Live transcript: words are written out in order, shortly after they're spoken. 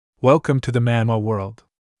Welcome to the Manhwa world.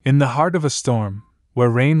 In the heart of a storm,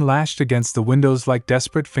 where rain lashed against the windows like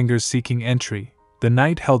desperate fingers seeking entry, the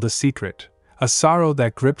night held a secret, a sorrow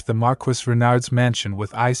that gripped the Marquis Renard's mansion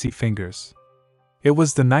with icy fingers. It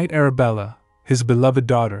was the night Arabella, his beloved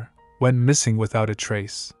daughter, went missing without a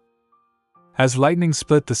trace. As lightning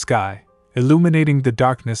split the sky, illuminating the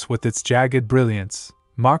darkness with its jagged brilliance,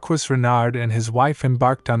 Marquis Renard and his wife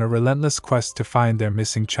embarked on a relentless quest to find their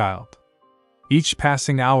missing child. Each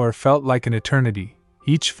passing hour felt like an eternity,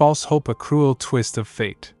 each false hope a cruel twist of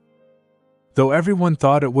fate. Though everyone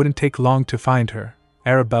thought it wouldn't take long to find her,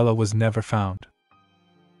 Arabella was never found.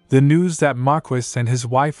 The news that Marquis and his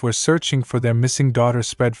wife were searching for their missing daughter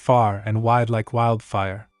spread far and wide like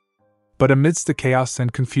wildfire. But amidst the chaos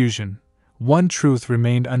and confusion, one truth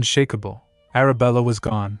remained unshakable: Arabella was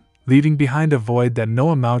gone, leaving behind a void that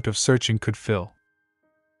no amount of searching could fill.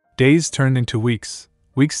 Days turned into weeks,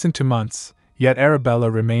 weeks into months, yet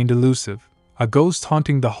Arabella remained elusive, a ghost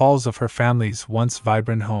haunting the halls of her family's once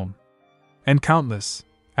vibrant home. And countless,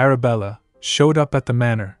 Arabella, showed up at the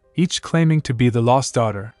manor, each claiming to be the lost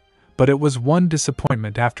daughter, but it was one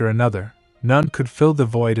disappointment after another. None could fill the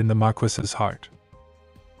void in the Marquis's heart.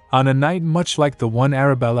 On a night much like the one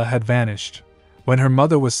Arabella had vanished, when her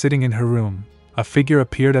mother was sitting in her room, a figure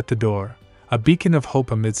appeared at the door, a beacon of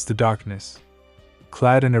hope amidst the darkness.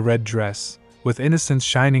 Clad in a red dress, with innocence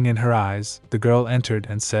shining in her eyes, the girl entered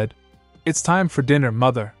and said, "It's time for dinner,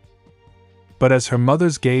 mother." But as her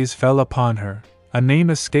mother's gaze fell upon her, a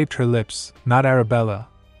name escaped her lips, not Arabella,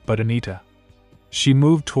 but Anita. She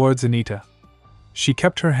moved towards Anita. She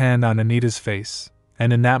kept her hand on Anita's face,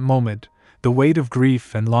 and in that moment, the weight of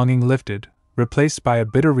grief and longing lifted, replaced by a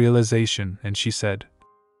bitter realization, and she said,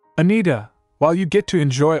 "Anita, while you get to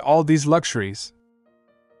enjoy all these luxuries."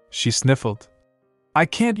 She sniffled. "I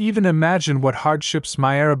can't even imagine what hardships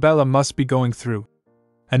my Arabella must be going through."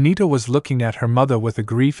 Anita was looking at her mother with a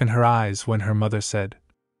grief in her eyes when her mother said,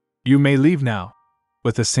 "You may leave now,"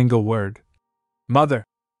 with a single word. "Mother!"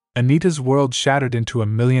 Anita's world shattered into a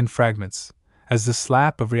million fragments, as the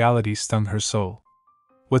slap of reality stung her soul.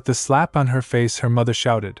 With the slap on her face, her mother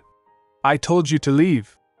shouted, "I told you to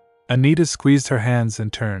leave!" Anita squeezed her hands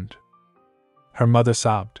and turned. Her mother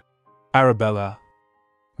sobbed, "Arabella!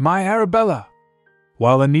 My Arabella!"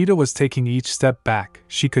 While Anita was taking each step back,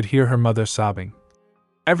 she could hear her mother sobbing.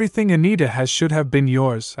 "Everything Anita has should have been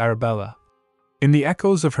yours, Arabella." In the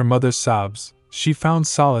echoes of her mother's sobs, she found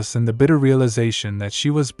solace in the bitter realization that she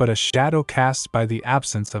was but a shadow cast by the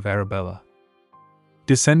absence of Arabella.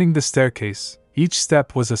 Descending the staircase, each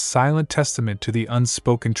step was a silent testament to the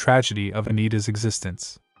unspoken tragedy of Anita's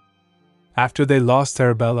existence. After they lost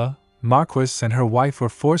Arabella, Marquis and her wife were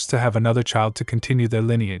forced to have another child to continue their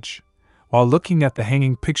lineage. While looking at the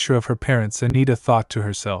hanging picture of her parents, Anita thought to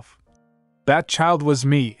herself, "That child was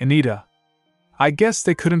me, Anita. I guess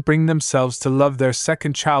they couldn't bring themselves to love their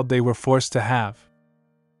second child they were forced to have,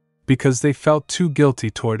 because they felt too guilty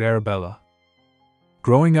toward Arabella."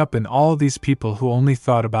 Growing up in all these people who only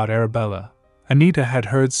thought about Arabella, Anita had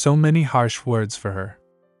heard so many harsh words for her.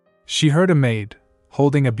 She heard a maid,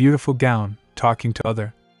 holding a beautiful gown, talking to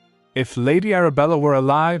other. "If Lady Arabella were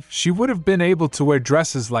alive, she would have been able to wear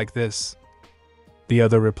dresses like this," the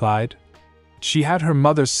other replied. "She had her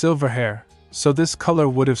mother's silver hair, so this color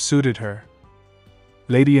would have suited her."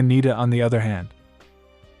 Lady Anita, on the other hand.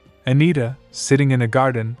 Anita, sitting in a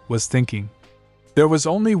garden, was thinking, "There was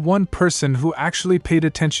only one person who actually paid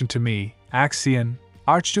attention to me, Axion,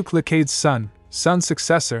 Archduke Lacade's son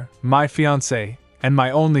successor, my fiancé, and my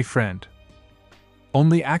only friend."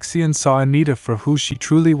 Only Axion saw Anita for who she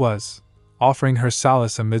truly was, offering her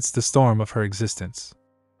solace amidst the storm of her existence.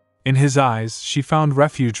 In his eyes she found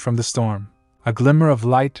refuge from the storm, a glimmer of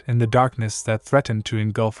light in the darkness that threatened to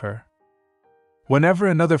engulf her. Whenever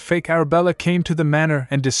another fake Arabella came to the manor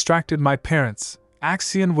and distracted my parents,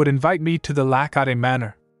 Axion would invite me to the Lacade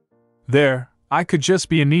manor. There, I could just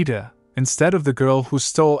be Anita, instead of the girl who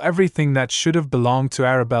stole everything that should have belonged to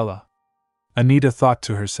Arabella. Anita thought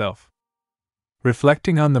to herself.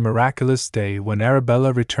 Reflecting on the miraculous day when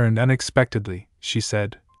Arabella returned unexpectedly, she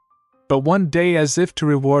said, "But one day, as if to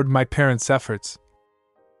reward my parents' efforts."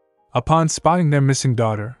 Upon spotting their missing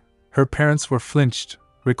daughter, her parents were flinched,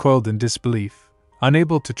 recoiled in disbelief,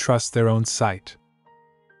 unable to trust their own sight.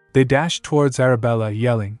 They dashed towards Arabella,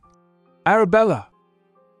 yelling, "Arabella!"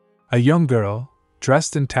 A young girl,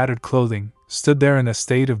 dressed in tattered clothing, stood there in a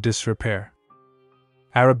state of disrepair.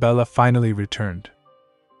 Arabella finally returned.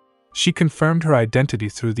 She confirmed her identity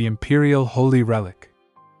through the imperial holy relic.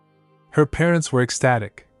 Her parents were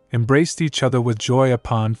ecstatic, embraced each other with joy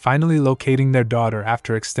upon finally locating their daughter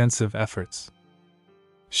after extensive efforts.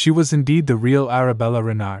 She was indeed the real Arabella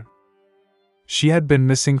Renard, She had been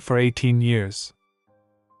missing for 18 years.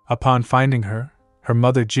 Upon finding her, her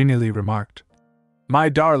mother genially remarked, "My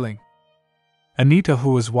darling." Anita,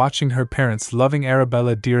 who was watching her parents loving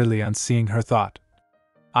Arabella dearly on seeing her, thought,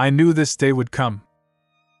 "I knew this day would come."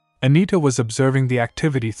 Anita was observing the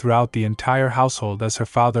activity throughout the entire household as her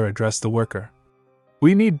father addressed the worker.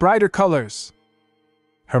 "We need brighter colors."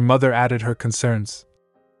 Her mother added her concerns.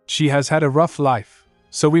 "She has had a rough life,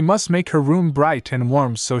 so we must make her room bright and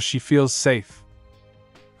warm so she feels safe."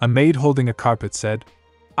 A maid holding a carpet said,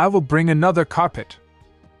 "I will bring another carpet."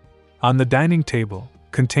 On the dining table,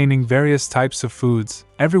 containing various types of foods,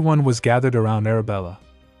 everyone was gathered around Arabella.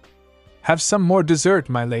 "Have some more dessert,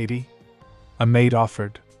 my lady," a maid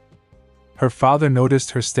offered. Her father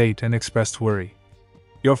noticed her state and expressed worry.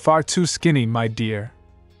 "You're far too skinny, my dear."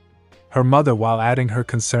 Her mother, while adding her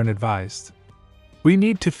concern, advised, "We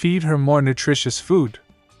need to feed her more nutritious food.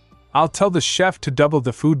 I'll tell the chef to double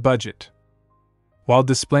the food budget." While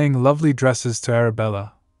displaying lovely dresses to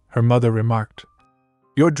Arabella, her mother remarked,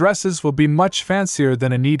 "Your dresses will be much fancier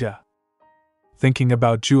than Anita." Thinking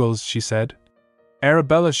about jewels, she said,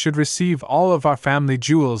 "Arabella should receive all of our family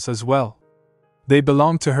jewels as well. They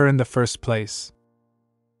belong to her in the first place."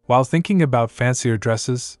 While thinking about fancier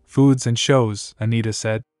dresses, foods, and shows, Anita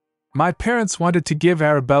said, "My parents wanted to give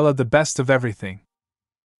Arabella the best of everything.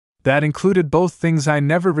 That included both things I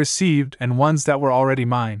never received and ones that were already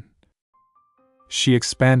mine." She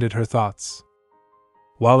expanded her thoughts.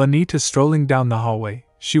 While Anita strolling down the hallway,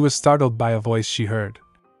 she was startled by a voice she heard.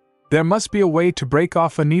 There must be a way to break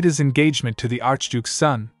off Anita's engagement to the Archduke's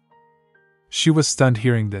son. She was stunned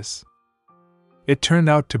hearing this. It turned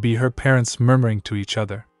out to be her parents murmuring to each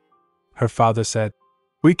other. Her father said,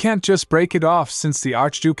 "We can't just break it off since the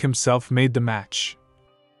Archduke himself made the match."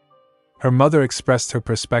 Her mother expressed her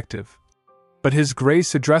perspective, but His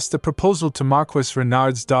Grace addressed the proposal to Marquis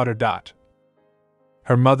Renard's daughter.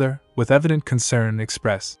 Her mother, with evident concern,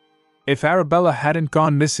 expressed, "If Arabella hadn't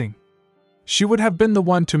gone missing, she would have been the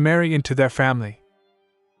one to marry into their family.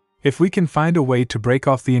 If we can find a way to break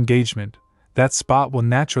off the engagement, that spot will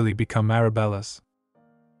naturally become Arabella's."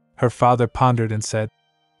 Her father pondered and said,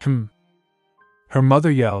 Her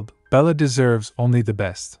mother yelled, "Bella deserves only the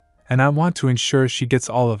best, and I want to ensure she gets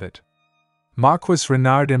all of it." Marquis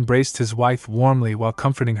Renard embraced his wife warmly while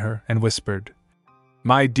comforting her and whispered,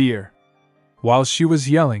 "My dear." While she was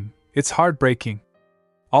yelling, "It's heartbreaking.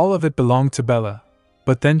 All of it belonged to Bella,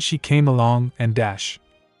 but then she came along and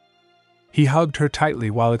He hugged her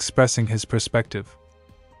tightly while expressing his perspective.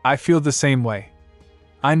 "I feel the same way.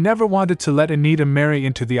 I never wanted to let Anita marry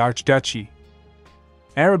into the Archduchy.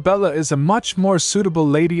 Arabella is a much more suitable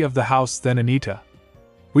lady of the house than Anita.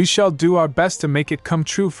 We shall do our best to make it come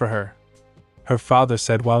true for her," her father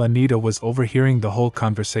said while Anita was overhearing the whole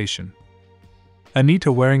conversation.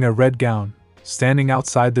 Anita, wearing a red gown, standing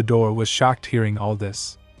outside the door, was shocked hearing all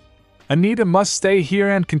this. "Anita must stay here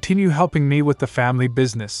and continue helping me with the family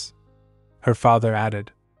business," her father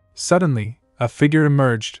added. Suddenly, a figure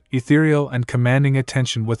emerged, ethereal and commanding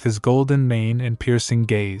attention with his golden mane and piercing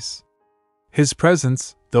gaze. His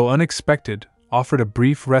presence, though unexpected, offered a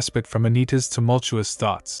brief respite from Anita's tumultuous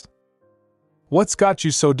thoughts. "What's got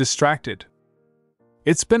you so distracted?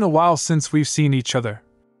 It's been a while since we've seen each other."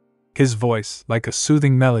 His voice, like a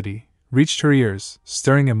soothing melody, reached her ears,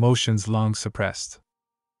 stirring emotions long suppressed.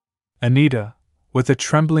 Anita, with a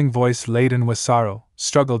trembling voice laden with sorrow,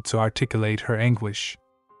 struggled to articulate her anguish.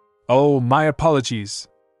 "Oh, my apologies."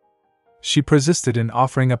 She persisted in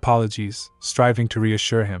offering apologies, striving to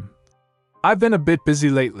reassure him. "I've been a bit busy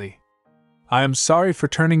lately. I am sorry for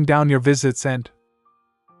turning down your visits and—"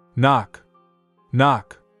 Knock.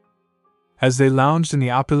 Knock. As they lounged in the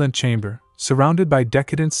opulent chamber, surrounded by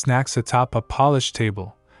decadent snacks atop a polished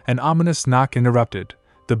table, an ominous knock interrupted.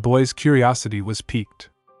 The boy's curiosity was piqued.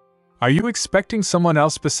 "Are you expecting someone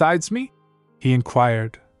else besides me?" he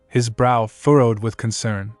inquired, his brow furrowed with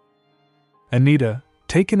concern. Anita,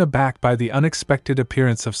 taken aback by the unexpected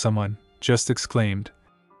appearance of someone, just exclaimed,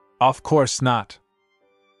 "Of course not."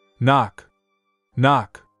 Knock.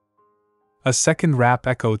 Knock. A second rap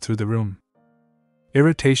echoed through the room.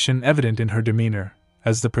 Irritation evident in her demeanor,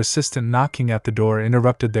 as the persistent knocking at the door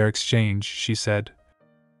interrupted their exchange, she said,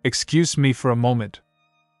 "Excuse me for a moment."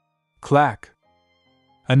 Clack.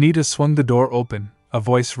 Anita swung the door open, a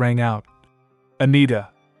voice rang out. "Anita."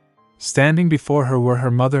 Standing before her were her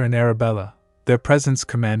mother and Arabella, their presence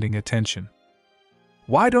commanding attention.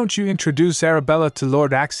 "Why don't you introduce Arabella to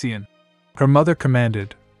Lord Axion?" her mother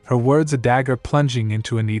commanded, her words a dagger plunging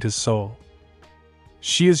into Anita's soul.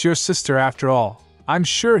 "She is your sister after all. I'm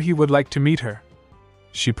sure he would like to meet her,"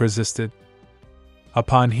 she persisted.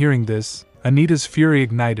 Upon hearing this, Anita's fury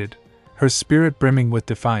ignited, her spirit brimming with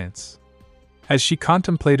defiance. As she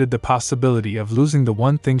contemplated the possibility of losing the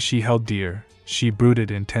one thing she held dear, she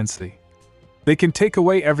brooded intensely. They can take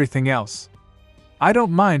away everything else. I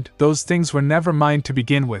don't mind, those things were never mine to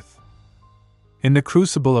begin with. In the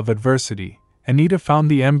crucible of adversity, Anita found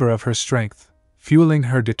the ember of her strength, fueling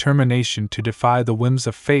her determination to defy the whims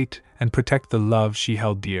of fate and protect the love she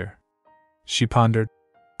held dear. She pondered.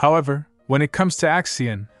 However, when it comes to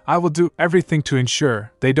Axion, I will do everything to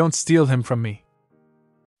ensure they don't steal him from me.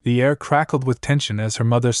 The air crackled with tension as her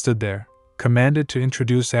mother stood there, commanded to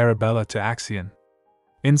introduce Arabella to Axion.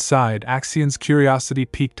 Inside, Axion's curiosity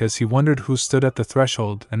piqued as he wondered who stood at the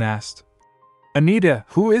threshold and asked, Anita,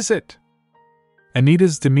 who is it?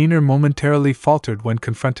 Anita's demeanor momentarily faltered when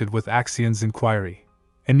confronted with Axion's inquiry.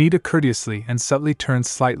 Anita courteously and subtly turned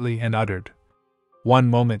slightly and uttered, One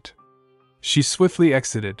moment. She swiftly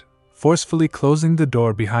exited, forcefully closing the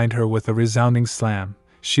door behind her with a resounding slam.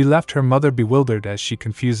 She left her mother bewildered as she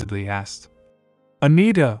confusedly asked,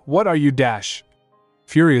 Anita, what are you dash?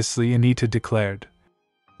 Furiously, Anita declared,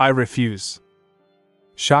 I refuse.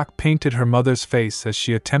 Shock painted her mother's face as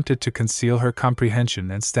she attempted to conceal her comprehension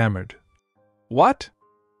and stammered, What?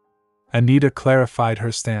 Anita clarified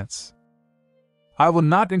her stance. I will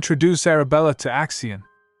not introduce Arabella to Axion,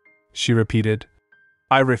 she repeated.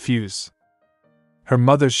 I refuse. Her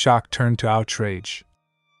mother's shock turned to outrage.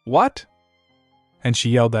 What? And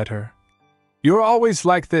she yelled at her. You're always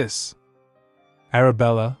like this.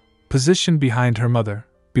 Arabella, positioned behind her mother,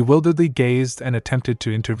 bewilderedly gazed and attempted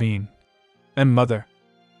to intervene. And mother?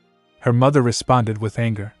 Her mother responded with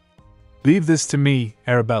anger. Leave this to me,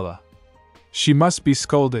 Arabella. She must be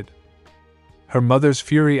scolded. Her mother's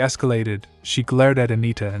fury escalated. She glared at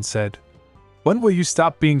Anita and said, When will you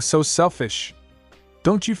stop being so selfish?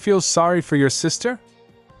 Don't you feel sorry for your sister?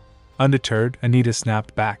 Undeterred, Anita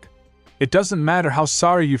snapped back. It doesn't matter how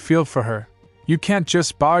sorry you feel for her. You can't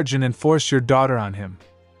just barge in and force your daughter on him.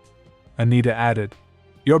 Anita added,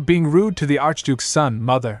 You're being rude to the Archduke's son,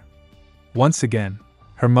 mother. Once again,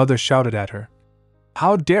 her mother shouted at her.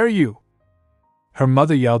 How dare you? Her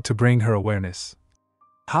mother yelled to bring her awareness.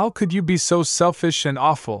 How could you be so selfish and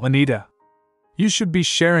awful, Anita? You should be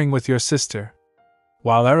sharing with your sister.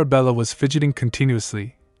 While Arabella was fidgeting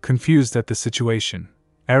continuously, confused at the situation,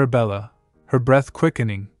 Arabella, her breath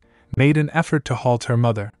quickening, made an effort to halt her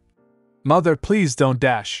mother. Mother, please don't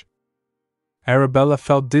dash. Arabella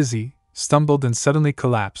felt dizzy, stumbled and suddenly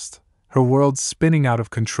collapsed, her world spinning out of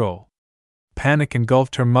control. Panic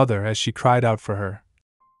engulfed her mother as she cried out for her.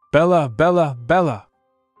 Bella, Bella, Bella!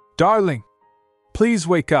 Darling! Please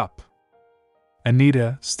wake up!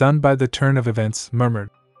 Anita, stunned by the turn of events, murmured,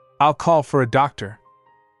 I'll call for a doctor.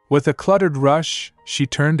 With a cluttered rush, she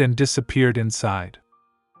turned and disappeared inside.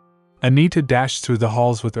 Anita dashed through the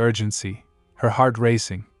halls with urgency, her heart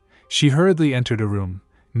racing. She hurriedly entered a room,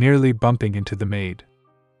 nearly bumping into the maid.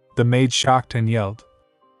 The maid shocked and yelled,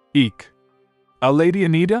 Eek! A lady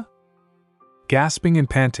Anita? Gasping and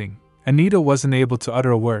panting, Anita wasn't able to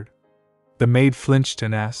utter a word. The maid flinched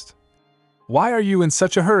and asked, Why are you in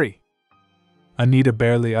such a hurry? Anita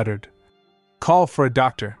barely uttered, Call for a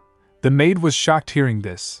doctor. The maid was shocked hearing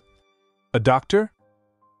this. A doctor?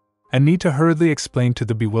 Anita hurriedly explained to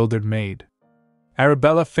the bewildered maid.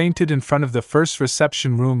 Arabella fainted in front of the first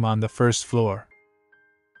reception room on the first floor.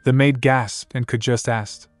 The maid gasped and could just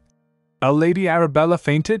ask, A lady Arabella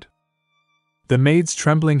fainted? The maid's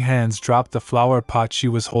trembling hands dropped the flower pot she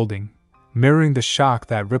was holding, mirroring the shock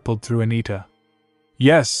that rippled through Anita.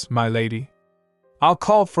 Yes, my lady. I'll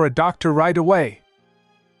call for a doctor right away.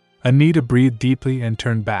 Anita breathed deeply and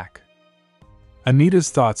turned back. Anita's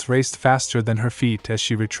thoughts raced faster than her feet as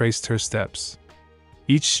she retraced her steps.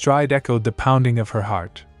 Each stride echoed the pounding of her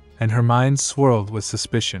heart, and her mind swirled with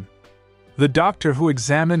suspicion. The doctor who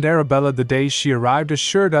examined Arabella the day she arrived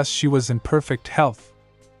assured us she was in perfect health.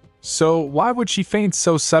 So why would she faint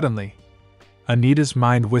so suddenly? Anita's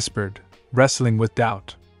mind whispered, wrestling with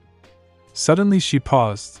doubt. Suddenly she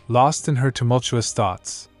paused, lost in her tumultuous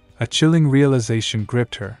thoughts. A chilling realization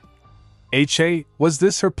gripped her. Was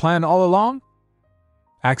this her plan all along?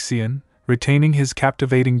 Axion, retaining his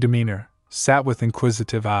captivating demeanor, sat with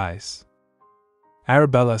inquisitive eyes.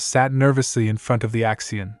 Arabella sat nervously in front of the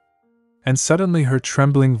Axion, and suddenly her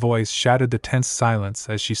trembling voice shattered the tense silence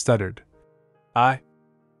as she stuttered. I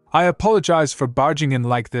apologize for barging in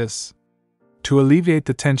like this. To alleviate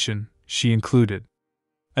the tension, she included,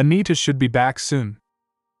 Anita should be back soon.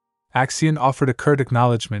 Axion offered a curt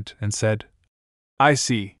acknowledgement and said, I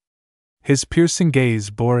see. His piercing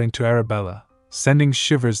gaze bore into Arabella, sending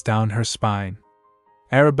shivers down her spine.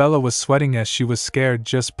 Arabella was sweating as she was scared,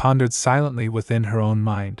 just pondered silently within her own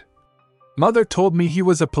mind. Mother told me he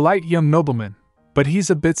was a polite young nobleman, but he's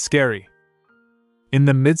a bit scary. In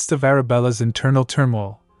the midst of Arabella's internal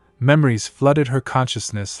turmoil, memories flooded her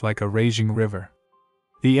consciousness like a raging river.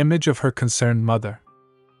 The image of her concerned mother.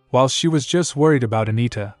 While she was just worried about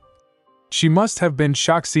Anita. She must have been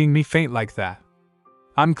shocked seeing me faint like that.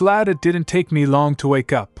 I'm glad it didn't take me long to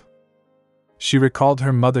wake up. She recalled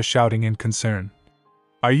her mother shouting in concern.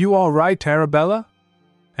 Are you all right, Arabella?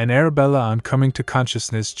 And Arabella, on coming to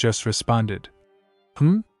consciousness, just responded.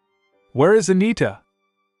 Where is Anita?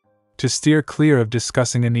 To steer clear of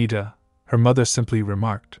discussing Anita, her mother simply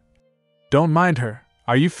remarked. Don't mind her,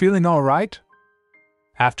 are you feeling all right?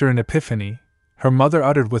 After an epiphany, her mother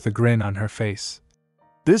uttered with a grin on her face.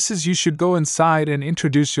 This is you should go inside and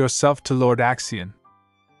introduce yourself to Lord Axion.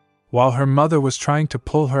 While her mother was trying to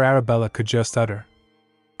pull her, Arabella could just utter.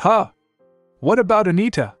 What about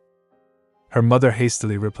Anita? Her mother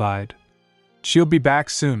hastily replied. She'll be back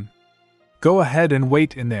soon. Go ahead and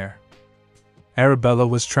wait in there. Arabella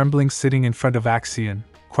was trembling, sitting in front of Axion,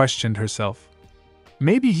 questioned herself.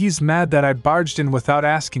 Maybe he's mad that I barged in without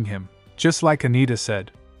asking him, just like Anita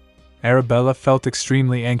said. Arabella felt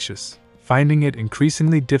extremely anxious, finding it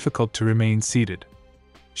increasingly difficult to remain seated.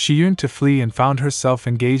 She yearned to flee and found herself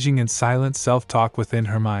engaging in silent self-talk within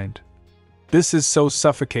her mind. This is so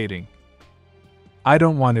suffocating. I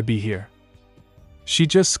don't want to be here. She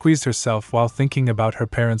just squeezed herself while thinking about her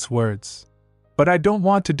parents' words. But I don't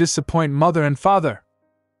want to disappoint Mother and Father,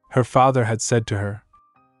 her father had said to her.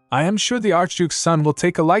 I am sure the Archduke's son will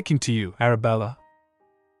take a liking to you, Arabella.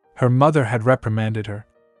 Her mother had reprimanded her.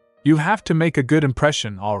 You have to make a good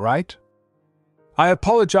impression, all right? I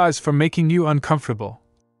apologize for making you uncomfortable.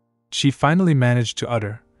 She finally managed to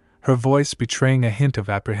utter, her voice betraying a hint of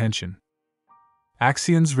apprehension.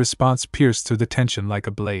 Axion's response pierced through the tension like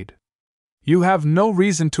a blade. You have no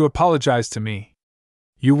reason to apologize to me.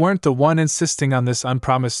 You weren't the one insisting on this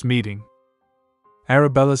unpromised meeting.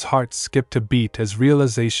 Arabella's heart skipped a beat as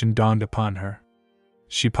realization dawned upon her.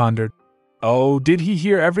 She pondered. Oh, did he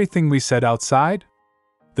hear everything we said outside?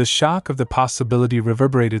 The shock of the possibility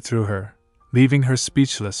reverberated through her, leaving her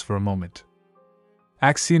speechless for a moment.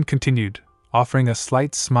 Axion continued, offering a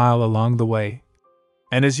slight smile along the way.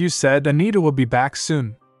 And as you said, Anita will be back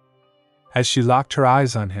soon. As she locked her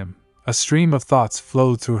eyes on him, a stream of thoughts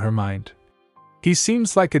flowed through her mind. He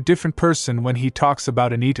seems like a different person when he talks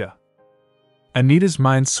about Anita. Anita's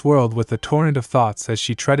mind swirled with a torrent of thoughts as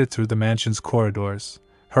she treaded through the mansion's corridors,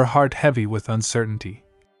 her heart heavy with uncertainty.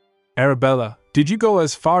 Arabella, did you go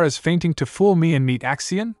as far as fainting to fool me and meet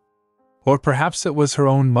Axion? Or perhaps it was her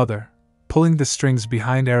own mother, pulling the strings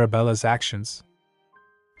behind Arabella's actions.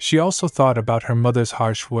 She also thought about her mother's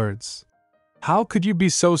harsh words. How could you be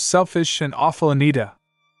so selfish and awful, Anita?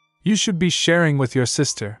 You should be sharing with your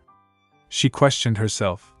sister. She questioned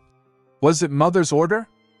herself. Was it Mother's order?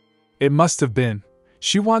 It must have been.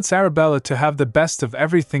 She wants Arabella to have the best of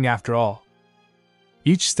everything after all.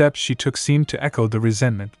 Each step she took seemed to echo the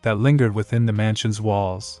resentment that lingered within the mansion's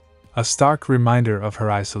walls, a stark reminder of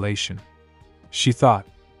her isolation. She thought,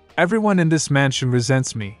 everyone in this mansion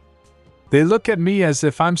resents me. They look at me as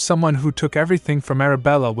if I'm someone who took everything from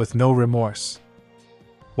Arabella with no remorse.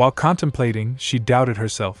 While contemplating, she doubted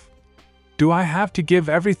herself. Do I have to give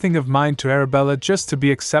everything of mine to Arabella just to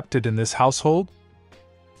be accepted in this household?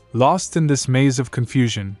 Lost in this maze of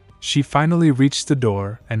confusion, she finally reached the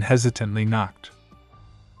door and hesitantly knocked.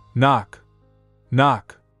 Knock.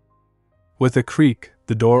 Knock. With a creak,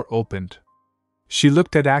 the door opened. She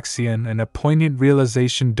looked at Axion and a poignant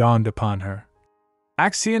realization dawned upon her.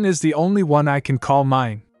 Axion is the only one I can call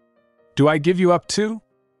mine. Do I give you up too?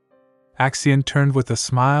 Axion turned with a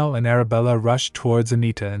smile and Arabella rushed towards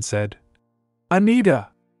Anita and said, Anita!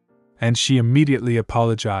 And she immediately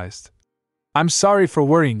apologized. I'm sorry for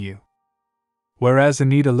worrying you. Whereas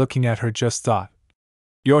Anita, looking at her, just thought,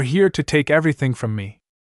 You're here to take everything from me.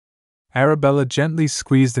 Arabella gently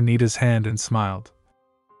squeezed Anita's hand and smiled.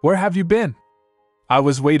 Where have you been? I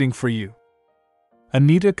was waiting for you.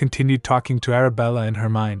 Anita continued talking to Arabella in her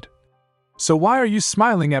mind. So why are you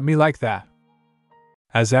smiling at me like that?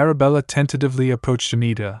 As Arabella tentatively approached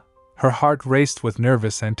Anita, her heart raced with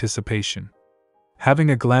nervous anticipation.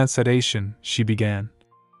 Having a glance at Axion, she began.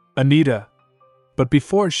 Anita. But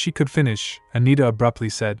before she could finish, Anita abruptly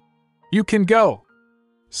said, You can go.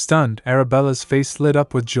 Stunned, Arabella's face lit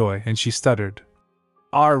up with joy and she stuttered.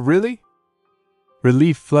 Really?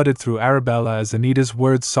 Relief flooded through Arabella as Anita's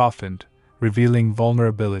words softened, revealing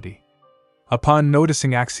vulnerability. Upon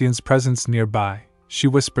noticing Axion's presence nearby, she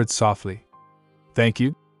whispered softly. Thank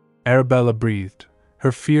you? Arabella breathed,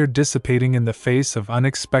 her fear dissipating in the face of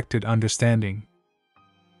unexpected understanding.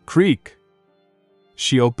 Creak!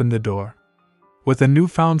 She opened the door. With a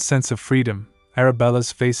newfound sense of freedom,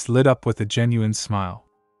 Arabella's face lit up with a genuine smile.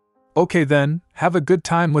 "Okay then, have a good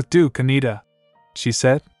time with Duke, Anita," she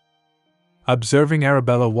said. Observing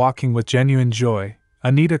Arabella walking with genuine joy,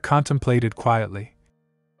 Anita contemplated quietly.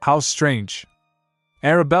 How strange.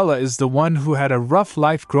 Arabella is the one who had a rough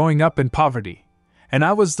life growing up in poverty, and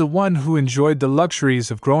I was the one who enjoyed the luxuries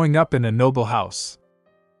of growing up in a noble house.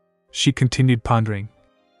 She continued pondering.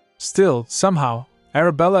 Still, somehow,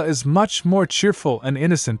 Arabella is much more cheerful and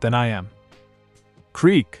innocent than I am.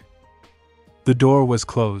 Creak. The door was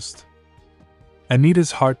closed.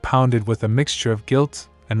 Anita's heart pounded with a mixture of guilt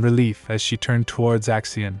and relief as she turned towards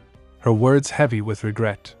Axion, her words heavy with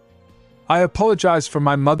regret. "I apologize for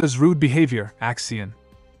my mother's rude behavior, Axion."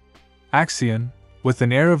 Axion, with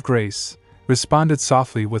an air of grace, responded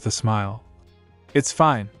softly with a smile. "It's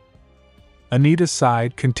fine." Anita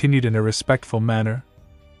sighed, continued in a respectful manner.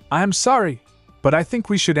 "I am sorry, but I think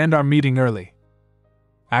we should end our meeting early."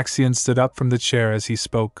 Axion stood up from the chair as he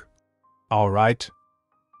spoke. "All right."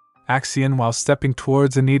 Axion, while stepping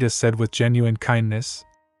towards Anita, said with genuine kindness,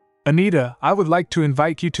 "Anita, I would like to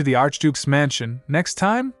invite you to the Archduke's mansion next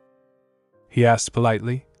time?" he asked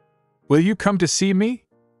politely. "Will you come to see me?"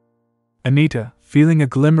 Anita, feeling a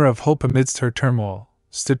glimmer of hope amidst her turmoil,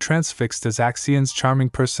 stood transfixed as Axion's charming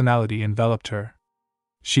personality enveloped her.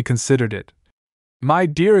 She considered it. "My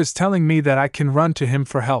dear is telling me that I can run to him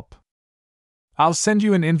for help. I'll send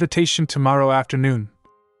you an invitation tomorrow afternoon,"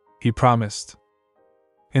 he promised.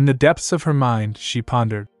 In the depths of her mind, she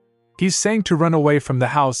pondered. He's saying to run away from the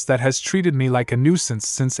house that has treated me like a nuisance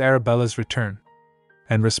since Arabella's return.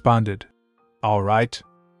 And responded, "All right."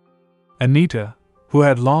 Anita, who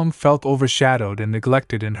had long felt overshadowed and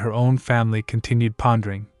neglected in her own family, continued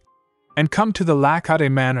pondering. "And come to the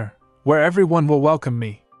Lacade Manor, where everyone will welcome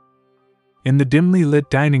me." In the dimly lit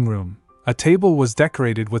dining room, a table was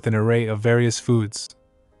decorated with an array of various foods.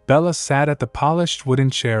 Bella sat at the polished wooden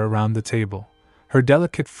chair around the table, her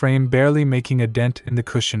delicate frame barely making a dent in the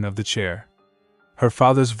cushion of the chair. Her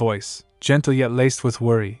father's voice, gentle yet laced with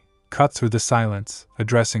worry, cut through the silence,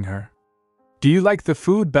 addressing her. "Do you like the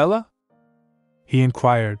food, Bella?" he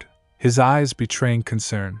inquired, his eyes betraying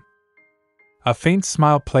concern. A faint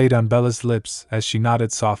smile played on Bella's lips as she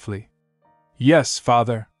nodded softly. "Yes,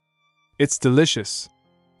 father. It's delicious,"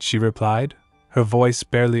 she replied, her voice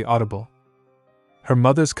barely audible. Her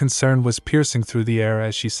mother's concern was piercing through the air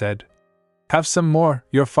as she said, "Have some more,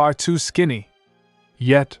 you're far too skinny."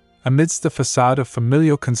 Yet, amidst the facade of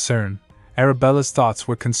familial concern, Arabella's thoughts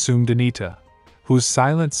were consumed Anita, whose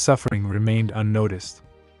silent suffering remained unnoticed.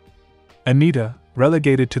 Anita,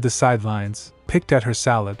 relegated to the sidelines, picked at her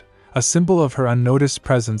salad, a symbol of her unnoticed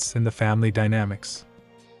presence in the family dynamics.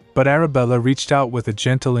 But Arabella reached out with a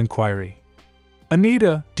gentle inquiry.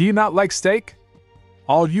 "Anita, do you not like steak?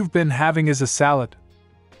 All you've been having is a salad."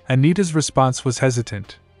 Anita's response was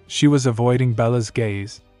hesitant. She was avoiding Bella's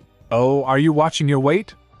gaze. "Oh, are you watching your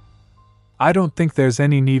weight?" "I don't think there's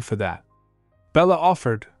any need for that," Bella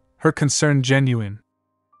offered, her concern genuine.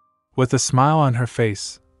 With a smile on her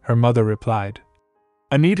face, her mother replied,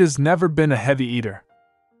 "Anita's never been a heavy eater."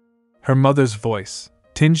 Her mother's voice,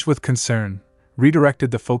 tinged with concern,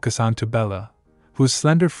 redirected the focus onto Bella, whose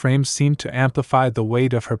slender frame seemed to amplify the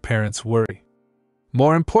weight of her parents' worry.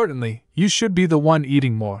 "More importantly, you should be the one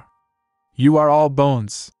eating more. You are all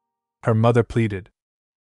bones," her mother pleaded.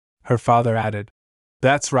 Her father added,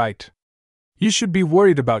 "That's right. You should be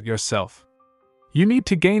worried about yourself. You need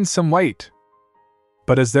to gain some weight."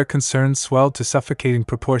 But as their concerns swelled to suffocating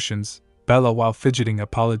proportions, Bella, while fidgeting,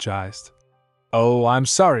 apologized. "Oh, I'm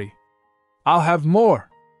sorry. I'll have more."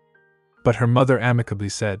 But her mother amicably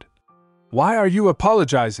said, "Why are you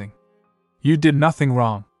apologizing? You did nothing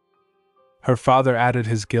wrong." Her father added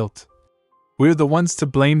his guilt. "We're the ones to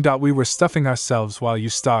blame. We were stuffing ourselves while you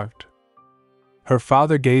starved." Her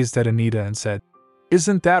father gazed at Anita and said,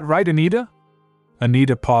 "Isn't that right, Anita?"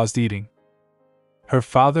 Anita paused eating. Her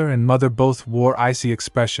father and mother both wore icy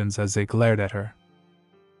expressions as they glared at her.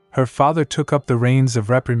 Her father took up the reins of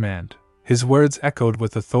reprimand, his words echoed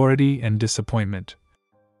with authority and disappointment.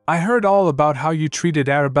 "I heard all about how you treated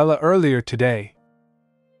Arabella earlier today,"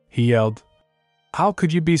 he yelled. "How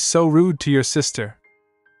could you be so rude to your sister?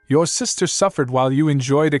 Your sister suffered while you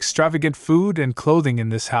enjoyed extravagant food and clothing in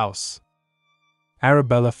this house."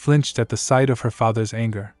 Arabella flinched at the sight of her father's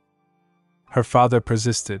anger. Her father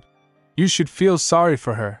persisted. "You should feel sorry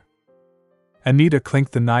for her." Anita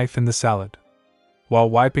clinked the knife in the salad. While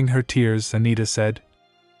wiping her tears, Anita said,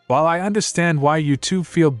 "While I understand why you two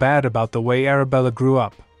feel bad about the way Arabella grew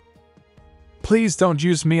up, please don't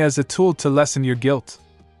use me as a tool to lessen your guilt,"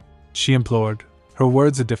 she implored, her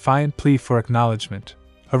words a defiant plea for acknowledgement,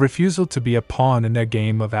 a refusal to be a pawn in their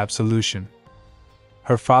game of absolution.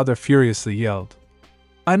 Her father furiously yelled,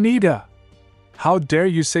 "Anita! How dare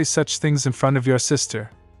you say such things in front of your sister?"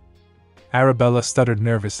 Arabella stuttered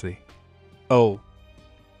nervously. "Oh."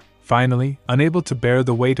 Finally, unable to bear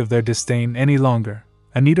the weight of their disdain any longer,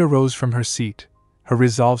 Anita rose from her seat, her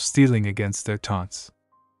resolve steeling against their taunts.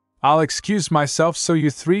 "I'll excuse myself so you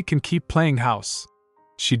three can keep playing house,"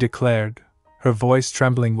 she declared, her voice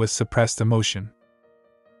trembling with suppressed emotion.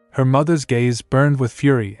 Her mother's gaze burned with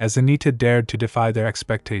fury as Anita dared to defy their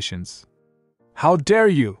expectations. "How dare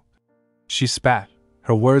you!" she spat,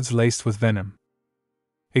 her words laced with venom.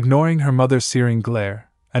 Ignoring her mother's searing glare,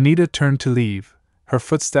 Anita turned to leave, her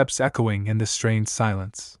footsteps echoing in the strained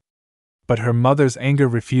silence. But her mother's anger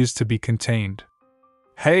refused to be contained.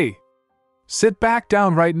 "Hey! Sit back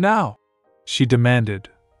down right now!" she demanded,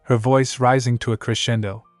 her voice rising to a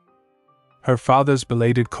crescendo. Her father's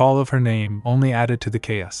belated call of her name only added to the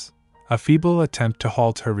chaos, a feeble attempt to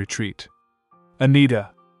halt her retreat.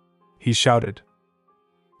 "Anita!" he shouted.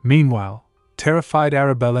 Meanwhile, terrified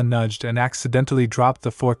Arabella nudged and accidentally dropped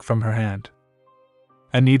the fork from her hand.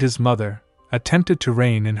 Anita's mother attempted to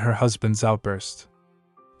rein in her husband's outburst.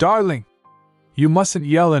 "Darling! You mustn't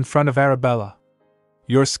yell in front of Arabella.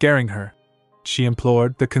 You're scaring her," she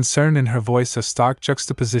implored, the concern in her voice a stark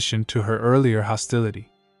juxtaposition to her earlier hostility.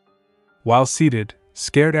 While seated,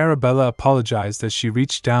 scared Arabella apologized as she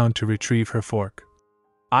reached down to retrieve her fork.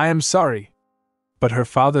 "I am sorry." But her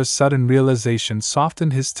father's sudden realization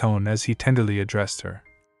softened his tone as he tenderly addressed her.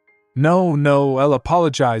 No, I'll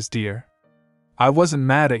apologize, dear. I wasn't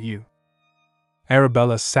mad at you."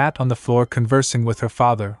 Arabella sat on the floor conversing with her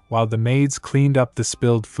father while the maids cleaned up the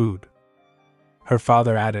spilled food. Her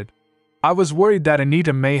father added, "I was worried that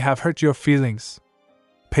Anita may have hurt your feelings.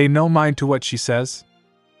 Pay no mind to what she says.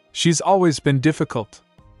 She's always been difficult."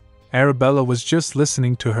 Arabella was just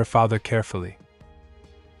listening to her father carefully.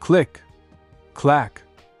 Click. Clack.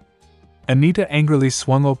 Anita angrily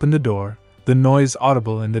swung open the door, the noise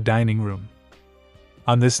audible in the dining room.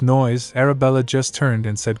 On this noise, Arabella just turned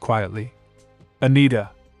and said quietly, "Anita."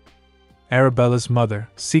 Arabella's mother,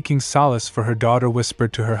 seeking solace for her daughter,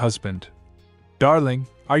 whispered to her husband, "Darling,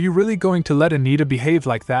 are you really going to let Anita behave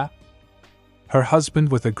like that?" Her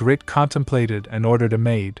husband with a grit contemplated and ordered a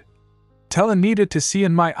maid. "Tell Anita to see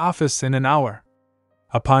in my office in an hour."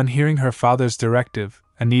 Upon hearing her father's directive,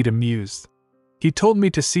 Anita mused. "He told me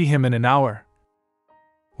to see him in an hour."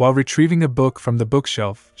 While retrieving a book from the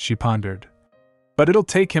bookshelf, she pondered. "But it'll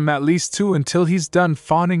take him at least 2 until he's done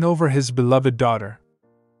fawning over his beloved daughter."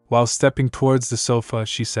 While stepping towards the sofa,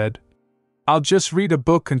 she said, "I'll just read a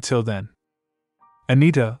book until then."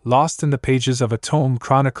 Anita, lost in the pages of a tome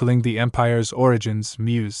chronicling the empire's origins,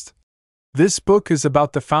 mused. "This book is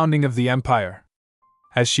about the founding of the empire."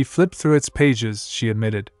 As she flipped through its pages, she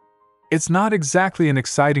admitted, "It's not exactly an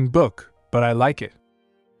exciting book, but I like it.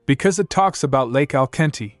 Because it talks about Lake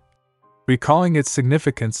Alkenti." Recalling its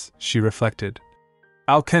significance, she reflected.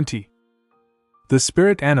 Alkenti. The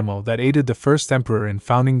spirit animal that aided the first emperor in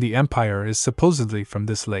founding the empire is supposedly from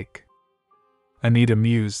this lake. Anita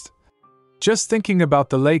mused. "Just thinking about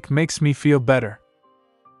the lake makes me feel better.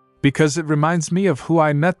 Because it reminds me of who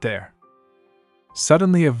I met there."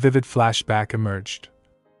 Suddenly a vivid flashback emerged.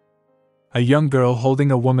 A young girl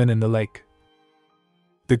holding a woman in the lake.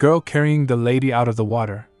 The girl carrying the lady out of the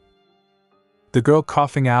water. The girl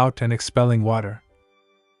coughing out and expelling water.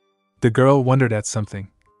 The girl wondered at something.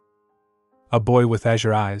 A boy with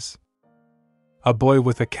azure eyes. A boy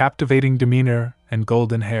with a captivating demeanor and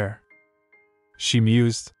golden hair. She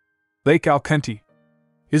mused. Lake Alkenti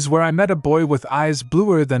is where I met a boy with eyes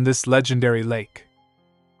bluer than this legendary lake.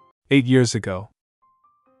 8 years ago.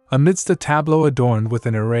 Amidst a tableau adorned with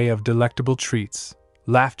an array of delectable treats,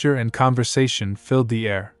 laughter and conversation filled the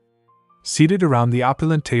air. Seated around the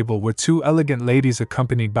opulent table were 2 elegant ladies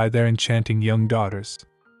accompanied by their enchanting young daughters.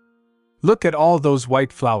 "Look at all those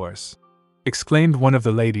white flowers!" exclaimed one of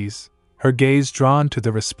the ladies, her gaze drawn to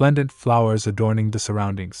the resplendent flowers adorning the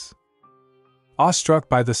surroundings. Awestruck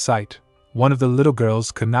by the sight, one of the little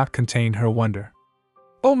girls could not contain her wonder.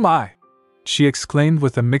 "Oh my!" she exclaimed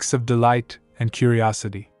with a mix of delight and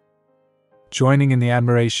curiosity. Joining in the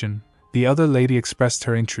admiration, the other lady expressed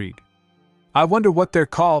her intrigue. "I wonder what they're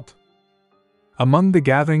called?" Among the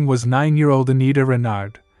gathering was 9-year-old Anita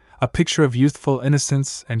Renard, a picture of youthful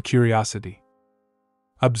innocence and curiosity.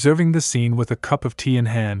 Observing the scene with a cup of tea in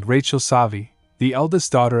hand, Rachel Savi, the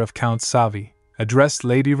eldest daughter of Count Savi, addressed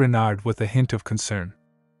Lady Renard with a hint of concern.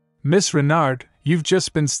 "Miss Renard, you've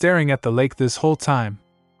just been staring at the lake this whole time.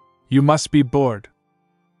 You must be bored."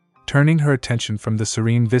 Turning her attention from the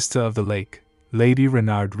serene vista of the lake, Lady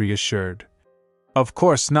Renard reassured. Of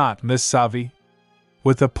course not, Miss Savi.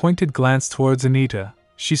 With a pointed glance towards Anita,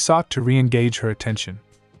 she sought to re-engage her attention.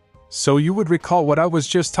 So you would recall what I was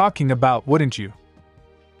just talking about, wouldn't you?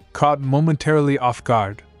 Caught momentarily off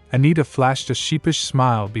guard, Anita flashed a sheepish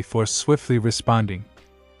smile before swiftly responding.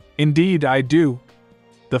 Indeed, I do.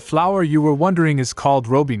 The flower you were wondering is called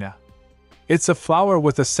Robina. It's a flower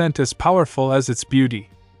with a scent as powerful as its beauty.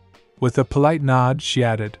 With a polite nod, she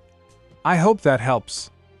added, I hope that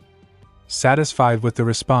helps. Satisfied with the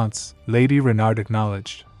response, Lady Renard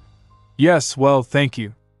acknowledged. Yes, well, thank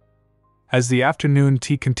you. As the afternoon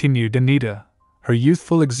tea continued, Anita, her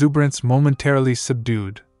youthful exuberance momentarily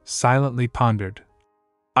subdued, silently pondered.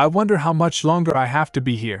 I wonder how much longer I have to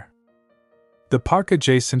be here. The park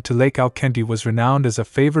adjacent to Lake Alkenti was renowned as a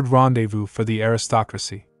favored rendezvous for the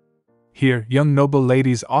aristocracy. Here, young noble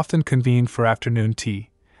ladies often convened for afternoon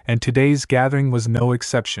tea, and today's gathering was no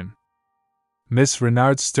exception. Miss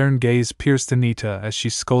Renard's stern gaze pierced Anita as she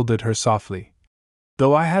scolded her softly.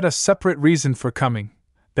 Though I had a separate reason for coming,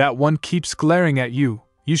 that one keeps glaring at you,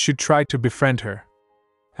 you should try to befriend her.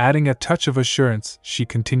 Adding a touch of assurance, she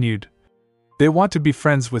continued, They want to be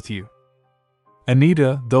friends with you.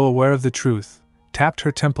 Anita, though aware of the truth, tapped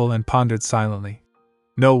her temple and pondered silently.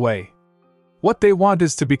 No way. What they want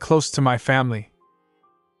is to be close to my family.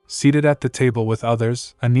 Seated at the table with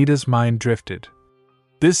others, Anita's mind drifted.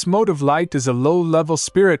 This mote of light is a low-level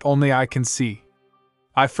spirit only I can see.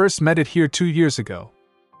 I first met it here 2 years ago.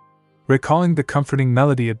 Recalling the comforting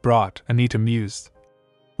melody it brought, Anita mused.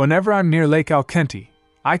 Whenever I'm near Lake Alkenti,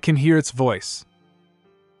 I can hear its voice.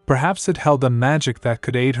 Perhaps it held a magic that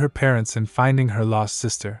could aid her parents in finding her lost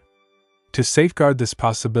sister. To safeguard this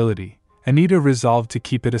possibility, Anita resolved to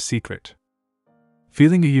keep it a secret.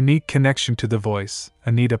 Feeling a unique connection to the voice,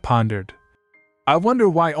 Anita pondered. I wonder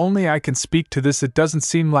why only I can speak to this. It doesn't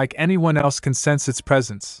seem like anyone else can sense its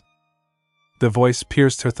presence. The voice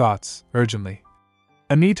pierced her thoughts, urgently.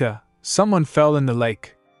 Anita, someone fell in the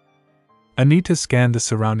lake. Anita scanned the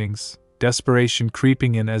surroundings, desperation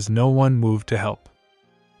creeping in as no one moved to help.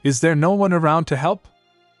 Is there no one around to help?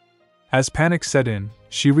 As panic set in,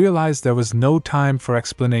 she realized there was no time for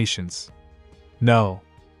explanations. No.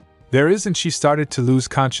 There isn't. She started to lose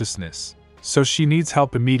consciousness, so she needs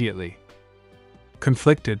help immediately.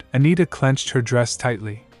 Conflicted, Anita clenched her dress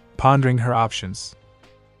tightly, pondering her options.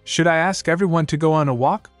 Should I ask everyone to go on a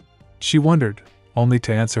walk? She wondered, only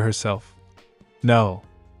to answer herself. No.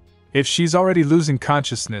 If she's already losing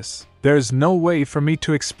consciousness, there's no way for me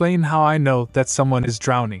to explain how I know that someone is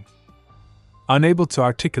drowning. Unable to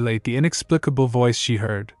articulate the inexplicable voice she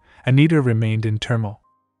heard, Anita remained in turmoil.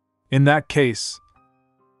 In that case,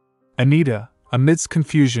 Anita, amidst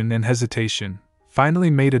confusion and hesitation, finally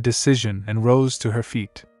made a decision and rose to her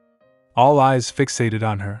feet. All eyes fixated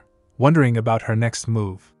on her, wondering about her next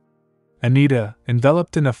move. Anita,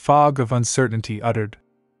 enveloped in a fog of uncertainty, uttered,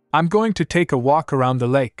 I'm going to take a walk around the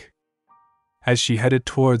lake. As she headed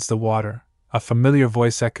towards the water, a familiar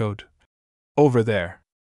voice echoed, Over there.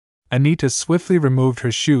 Anita swiftly removed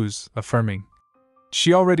her shoes, affirming.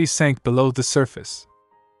 She already sank below the surface.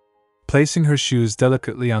 Placing her shoes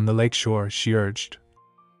delicately on the lakeshore, she urged,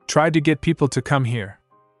 Try to get people to come here.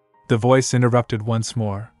 The voice interrupted once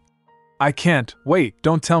more. I can't, wait,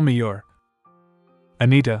 don't tell me you're.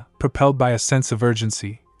 Anita, propelled by a sense of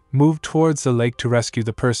urgency, moved towards the lake to rescue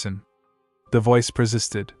the person. The voice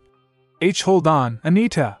persisted. Hold on,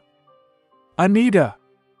 Anita! Anita!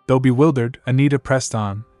 Though bewildered, Anita pressed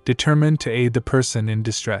on, determined to aid the person in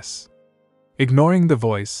distress. Ignoring the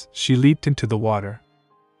voice, she leaped into the water.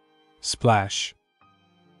 Splash!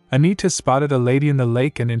 Anita spotted a lady in the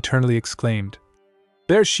lake and internally exclaimed,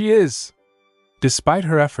 There she is! Despite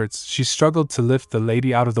her efforts, she struggled to lift the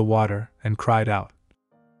lady out of the water and cried out,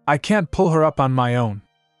 I can't pull her up on my own.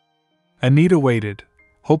 Anita waited,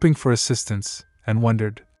 hoping for assistance, and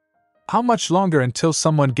wondered, How much longer until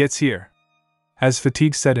someone gets here? As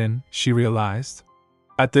fatigue set in, she realized,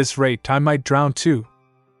 At this rate, I might drown too.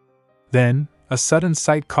 Then, a sudden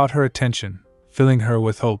sight caught her attention, filling her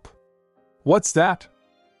with hope. What's that?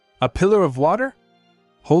 A pillar of water?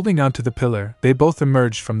 Holding onto the pillar, they both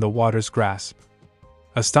emerged from the water's grasp.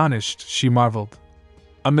 Astonished, she marveled.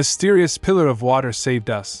 A mysterious pillar of water saved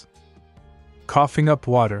us. Coughing up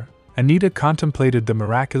water, Anita contemplated the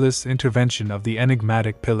miraculous intervention of the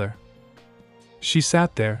enigmatic pillar. She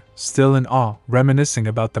sat there, still in awe, reminiscing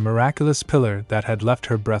about the miraculous pillar that had left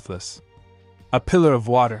her breathless. A pillar of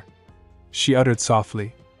water, she uttered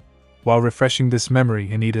softly. While refreshing this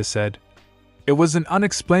memory, Anita said, It was an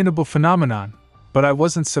unexplainable phenomenon, but I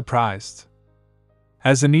wasn't surprised.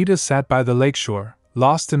 As Anita sat by the lakeshore,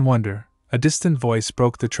 lost in wonder, a distant voice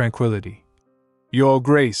broke the tranquility. Your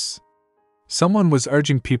Grace! Someone was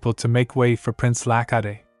urging people to make way for Prince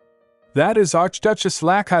Lakade. "That is Archduchess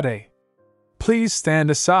Lakade. Please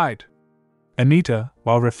stand aside." Anita,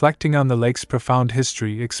 while reflecting on the lake's profound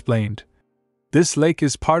history, explained, "This lake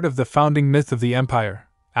is part of the founding myth of the empire,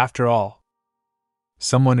 after all."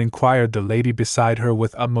 Someone inquired the lady beside her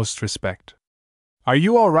with utmost respect. "Are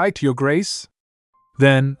you all right, Your Grace?"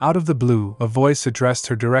 Then, out of the blue, a voice addressed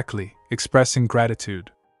her directly, expressing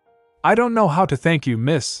gratitude. "I don't know how to thank you,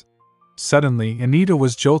 miss." Suddenly, Anita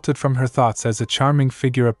was jolted from her thoughts as a charming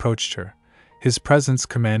figure approached her, his presence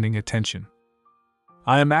commanding attention.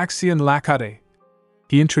 "I am Axion Lakade."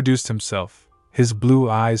 He introduced himself, his blue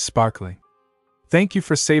eyes sparkling. "Thank you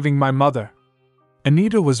for saving my mother."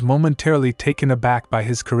 Anita was momentarily taken aback by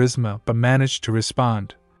his charisma but managed to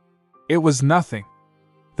respond. "It was nothing."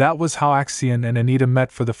 That was how Axion and Anita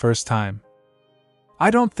met for the first time.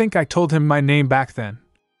 "I don't think I told him my name back then,"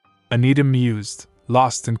 Anita mused,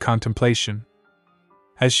 lost in contemplation.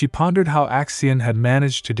 As she pondered how Axion had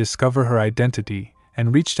managed to discover her identity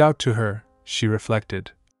and reached out to her, she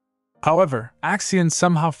reflected. "However, Axion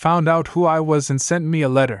somehow found out who I was and sent me a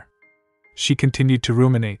letter." She continued to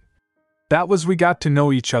ruminate. "That was we got to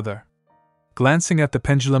know each other." Glancing at the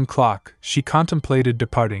pendulum clock, she contemplated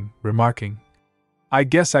departing, remarking, "I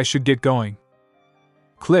guess I should get going."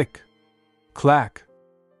 Click. Clack.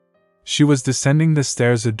 She was descending the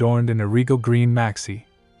stairs adorned in a regal green maxi,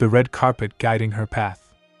 the red carpet guiding her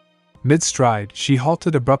path. Mid-stride, she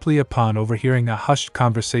halted abruptly upon overhearing a hushed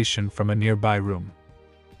conversation from a nearby room.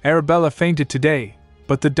 "Arabella fainted today,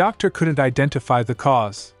 but the doctor couldn't identify the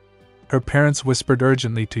cause," her parents whispered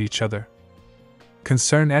urgently to each other.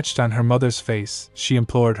 Concern etched on her mother's face, she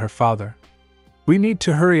implored her father. "We need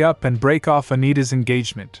to hurry up and break off Anita's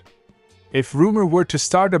engagement. If rumor were to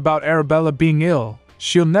start about Arabella being ill,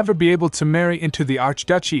 she'll never be able to marry into the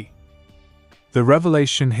Archduchy." The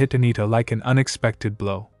revelation hit Anita like an unexpected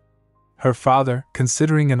blow. Her father,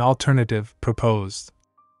 considering an alternative, proposed.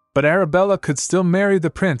 "But Arabella could still marry the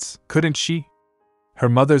prince, couldn't she?" Her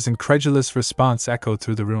mother's incredulous response echoed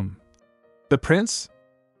through the room. "The prince?"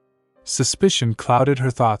 Suspicion clouded her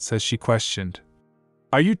thoughts as she questioned.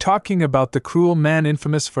 "Are you talking about the cruel man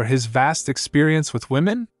infamous for his vast experience with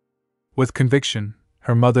women?" With conviction,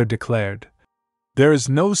 her mother declared, "There is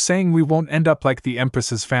no saying we won't end up like the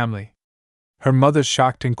Empress's family." Her mother's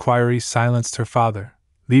shocked inquiry silenced her father,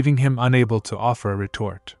 leaving him unable to offer a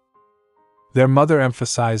retort. Their mother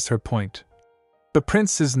emphasized her point. "The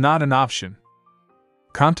prince is not an option."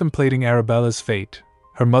 Contemplating Arabella's fate,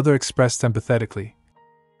 her mother expressed empathetically,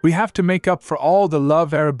 "We have to make up for all the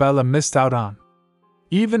love Arabella missed out on,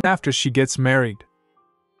 even after she gets married."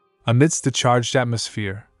 Amidst the charged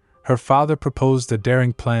atmosphere, her father proposed a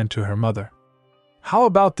daring plan to her mother. "How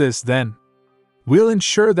about this, then? We'll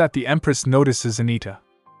ensure that the Empress notices Anita."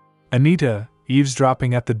 Anita,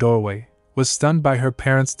 eavesdropping at the doorway, was stunned by her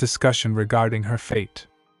parents' discussion regarding her fate.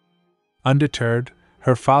 Undeterred,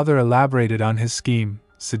 her father elaborated on his scheme,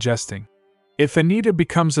 suggesting, "If Anita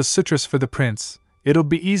becomes a suitress for the prince, it'll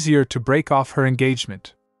be easier to break off her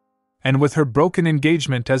engagement. And with her broken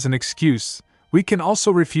engagement as an excuse, we can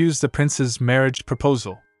also refuse the prince's marriage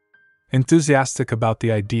proposal." Enthusiastic about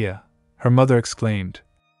the idea, her mother exclaimed,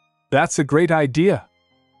 "That's a great idea!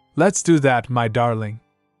 Let's do that, my darling."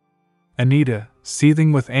 Anita,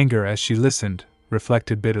 seething with anger as she listened,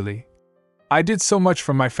 reflected bitterly, "I did so much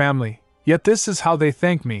for my family, yet this is how they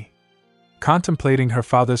thank me." Contemplating her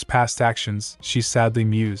father's past actions, she sadly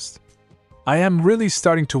mused, "I am really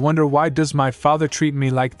starting to wonder why does my father treat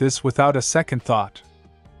me like this without a second thought."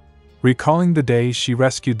 Recalling the day she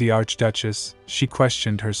rescued the Archduchess, she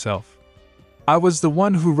questioned herself. "I was the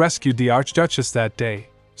one who rescued the Archduchess that day,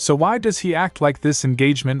 so why does he act like this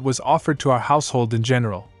engagement was offered to our household in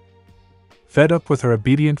general?" Fed up with her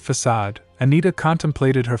obedient facade, Anita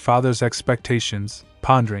contemplated her father's expectations,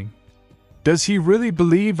 pondering, "Does he really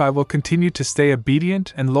believe I will continue to stay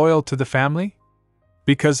obedient and loyal to the family?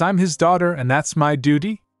 Because I'm his daughter and that's my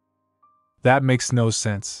duty? That makes no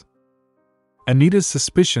sense." Anita's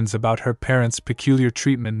suspicions about her parents' peculiar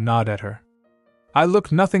treatment gnawed at her. "I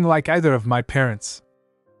look nothing like either of my parents.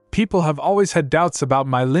 People have always had doubts about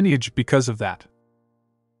my lineage because of that."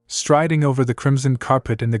 Striding over the crimson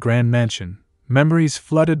carpet in the grand mansion, memories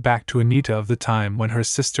flooded back to Anita of the time when her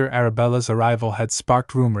sister Arabella's arrival had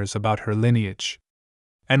sparked rumors about her lineage.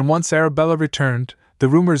 And once Arabella returned, the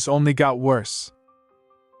rumors only got worse.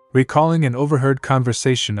 Recalling an overheard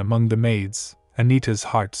conversation among the maids, Anita's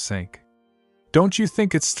heart sank. "Don't you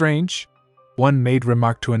think it's strange?" one maid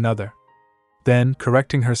remarked to another. Then,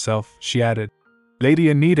 correcting herself, she added,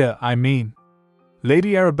 "Lady Anita, I mean.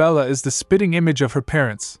 Lady Arabella is the spitting image of her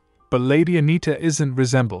parents, but Lady Anita isn't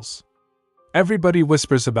resembles." Everybody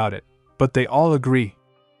whispers about it, but they all agree.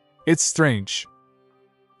 It's strange.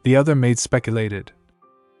 The other maid speculated.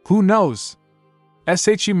 Who knows?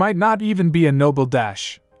 She might not even be a noble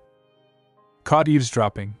dash. Caught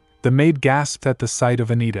eavesdropping, the maid gasped at the sight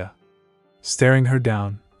of Anita. Staring her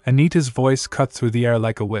down, Anita's voice cut through the air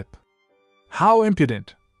like a whip. How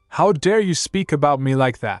impudent! How dare you speak about me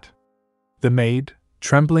like that? The maid,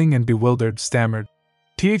 trembling and bewildered, stammered.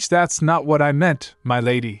 That's not what I meant, my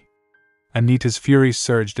lady. Anita's fury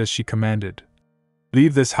surged as she commanded.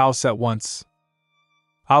 Leave this house at once.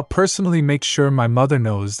 I'll personally make sure my mother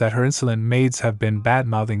knows that her insolent maids have been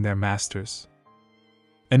bad-mouthing their masters.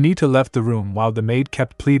 Anita left the room while the maid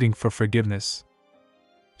kept pleading for forgiveness.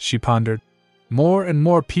 She pondered. More and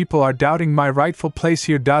more people are doubting my rightful place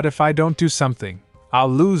here. If I don't do something, I'll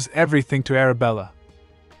lose everything to Arabella.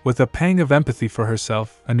 With a pang of empathy for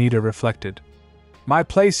herself, Anita reflected. My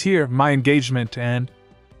place here, my engagement, and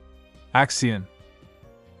Axion.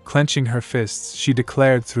 Clenching her fists, she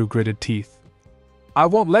declared through gritted teeth. I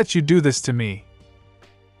won't let you do this to me.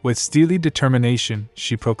 With steely determination,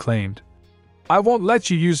 she proclaimed. I won't let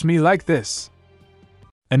you use me like this.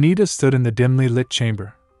 Anita stood in the dimly lit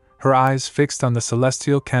chamber, her eyes fixed on the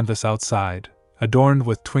celestial canvas outside, adorned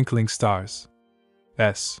with twinkling stars.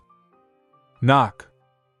 Knock!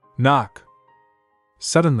 Knock!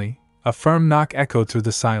 Suddenly, a firm knock echoed through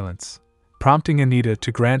the silence, prompting Anita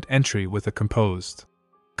to grant entry with a composed,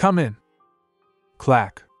 Come in!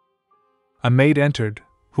 Clack! A maid entered,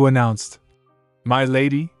 who announced, My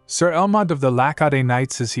lady, Sir Elmont of the Lackade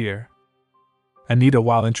Knights is here. Anita,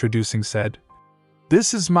 while introducing, said,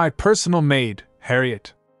 This is my personal maid,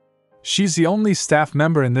 Harriet. She's the only staff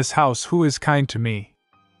member in this house who is kind to me.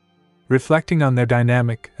 Reflecting on their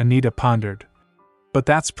dynamic, Anita pondered, But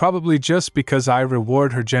that's probably just because I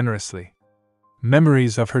reward her generously.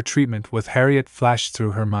 Memories of her treatment with Harriet flashed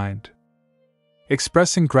through her mind.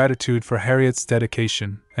 Expressing gratitude for Harriet's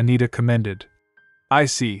dedication, Anita commended, I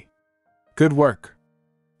see. Good work.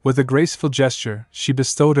 With a graceful gesture, she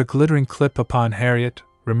bestowed a glittering clip upon Harriet,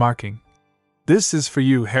 remarking, This is for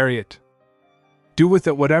you, Harriet. Do with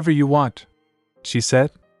it whatever you want, she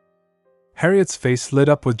said. Harriet's face lit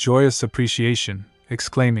up with joyous appreciation,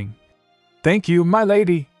 exclaiming, Thank you, my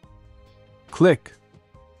lady. Click.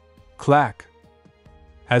 Clack.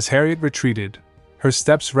 As Harriet retreated, her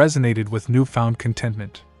steps resonated with newfound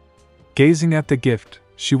contentment. Gazing at the gift,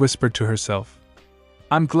 she whispered to herself,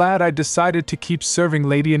 I'm glad I decided to keep serving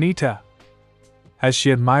Lady Anita. As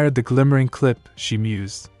she admired the glimmering clip, she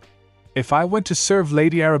mused, If I went to serve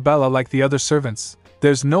Lady Arabella like the other servants,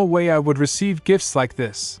 there's no way I would receive gifts like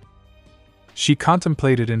this. She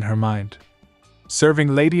contemplated in her mind.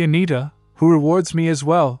 Serving Lady Anita, who rewards me as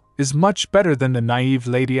well, is much better than the naive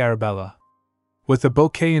Lady Arabella. With a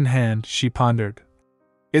bouquet in hand, she pondered.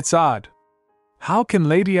 It's odd. How can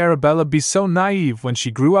Lady Arabella be so naive when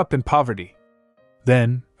she grew up in poverty?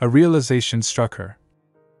 Then, a realization struck her.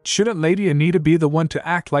 Shouldn't Lady Anita be the one to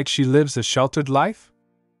act like she lives a sheltered life?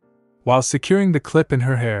 While securing the clip in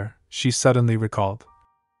her hair, she suddenly recalled.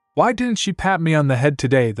 Why didn't she pat me on the head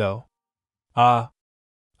today, though? I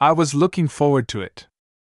was looking forward to it.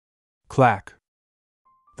 Clack.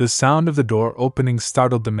 The sound of the door opening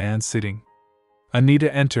startled the man sitting.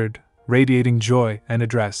 Anita entered, radiating joy, and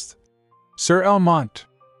addressed. Sir Elmont,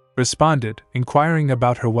 responded, inquiring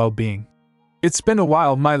about her well-being. It's been a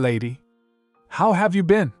while, my lady. How have you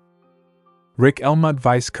been? Rick Elmont,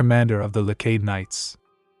 Vice Commander of the Lackade Knights.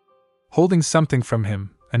 Holding something from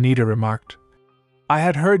him, Anita remarked. I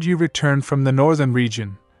had heard you returned from the northern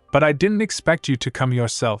region, but I didn't expect you to come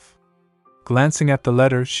yourself. Glancing at the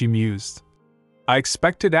letter, she mused. I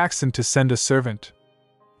expected Axion to send a servant.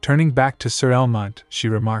 Turning back to Sir Elmont, she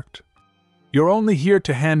remarked. You're only here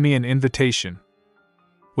to hand me an invitation.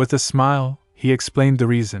 With a smile, he explained the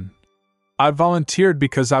reason. I volunteered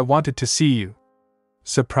because I wanted to see you.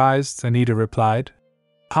 Surprised, Anita replied.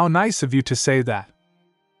 How nice of you to say that.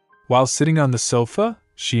 While sitting on the sofa,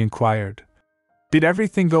 she inquired. Did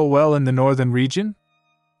everything go well in the northern region?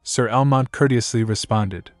 Sir Elmont courteously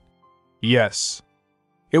responded. Yes.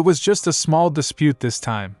 It was just a small dispute this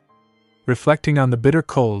time. Reflecting on the bitter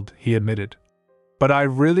cold, he admitted. But I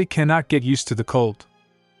really cannot get used to the cold.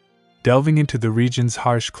 Delving into the region's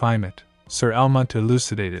harsh climate, Sir Elmont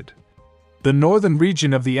elucidated. The northern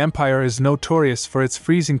region of the Empire is notorious for its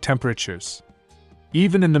freezing temperatures.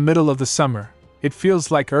 Even in the middle of the summer, it feels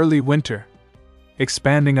like early winter.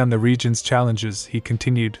 Expanding on the region's challenges, he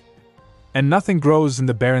continued. And nothing grows in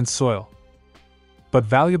the barren soil. But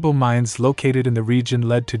valuable mines located in the region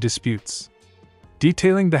led to disputes.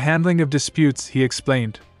 Detailing the handling of disputes, he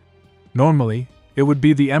explained. Normally, it would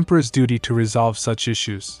be the Emperor's duty to resolve such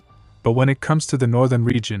issues. But when it comes to the northern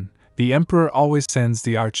region, the Emperor always sends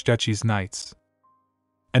the Archduchy's knights.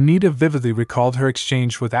 Anita vividly recalled her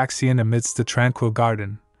exchange with Axion amidst the tranquil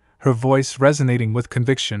garden, her voice resonating with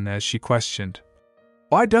conviction as she questioned.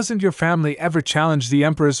 Why doesn't your family ever challenge the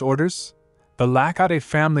Emperor's orders? The Lackade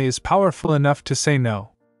family is powerful enough to say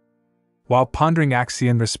no. While pondering,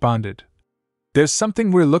 Axion responded, There's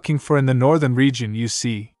something we're looking for in the northern region, you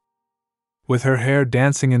see. With her hair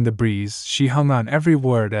dancing in the breeze, she hung on every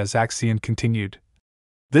word as Axion continued.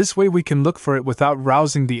 This way we can look for it without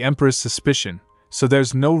rousing the Emperor's suspicion, so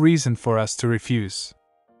there's no reason for us to refuse.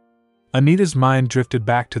 Anita's mind drifted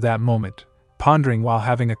back to that moment, pondering while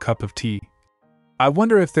having a cup of tea. I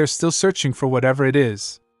wonder if they're still searching for whatever it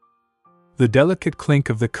is. The delicate clink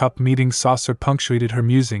of the cup meeting saucer punctuated her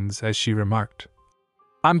musings as she remarked,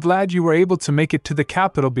 I'm glad you were able to make it to the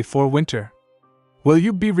capital before winter. Will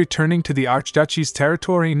you be returning to the Archduchy's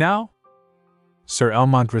territory now? Sir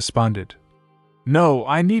Elmont responded, No,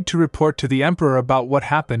 I need to report to the Emperor about what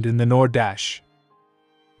happened in the Nord-Dash.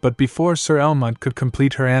 But before Sir Elmont could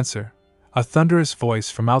complete her answer, a thunderous voice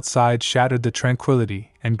from outside shattered the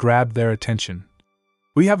tranquility and grabbed their attention.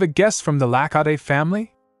 We have a guest from the Lackade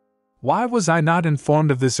family? Why was I not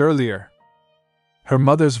informed of this earlier? Her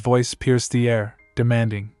mother's voice pierced the air,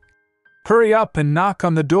 demanding, Hurry up and knock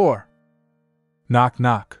on the door. Knock,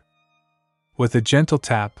 knock. With a gentle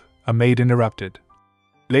tap, a maid interrupted.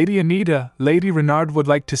 Lady Anita, Lady Renard would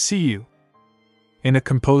like to see you. In a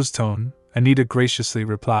composed tone, Anita graciously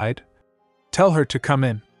replied, Tell her to come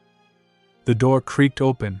in. The door creaked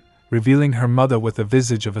open, revealing her mother with a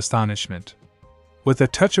visage of astonishment. With a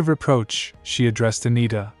touch of reproach, she addressed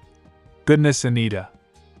Anita. Goodness, Anita.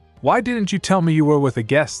 Why didn't you tell me you were with a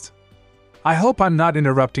guest? I hope I'm not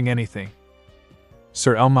interrupting anything.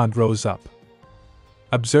 Sir Elmont rose up.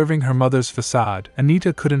 Observing her mother's facade,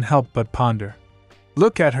 Anita couldn't help but ponder.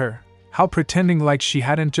 Look at her, how pretending like she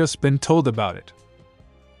hadn't just been told about it.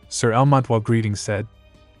 Sir Elmont, while greeting, said,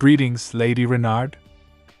 Greetings, Lady Renard.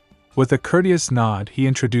 With a courteous nod, he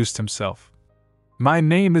introduced himself. My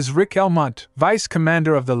name is Rick Elmont, Vice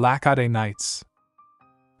Commander of the Lackade Knights.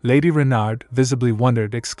 Lady Renard, visibly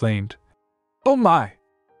wondered, exclaimed, Oh my!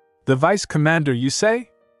 The Vice Commander, you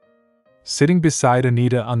say? Sitting beside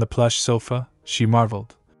Anita on the plush sofa, she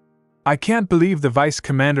marveled. I can't believe the Vice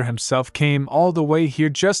Commander himself came all the way here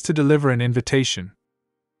just to deliver an invitation.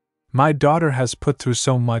 My daughter has put through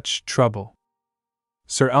so much trouble.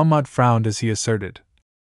 Sir Elmont frowned as he asserted.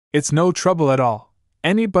 It's no trouble at all.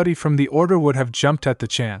 Anybody from the Order would have jumped at the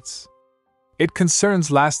chance. It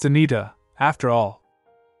concerns Last Anita, after all.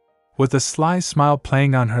 With a sly smile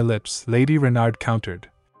playing on her lips, Lady Renard countered.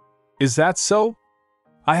 Is that so?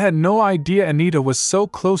 I had no idea Anita was so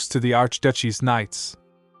close to the Archduchy's knights.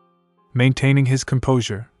 Maintaining his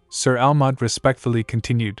composure, Sir Elmont respectfully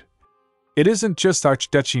continued. It isn't just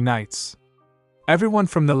Archduchy knights. Everyone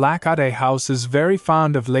from the Lackade house is very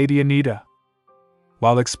fond of Lady Anita.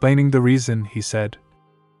 While explaining the reason, he said,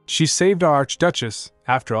 She saved our Archduchess,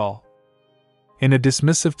 after all. In a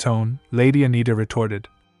dismissive tone, Lady Anita retorted,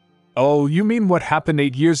 Oh, you mean what happened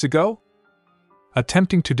 8 years ago?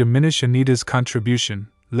 Attempting to diminish Anita's contribution,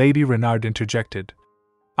 Lady Renard interjected,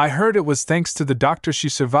 I heard it was thanks to the doctor she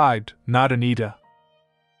survived, not Anita.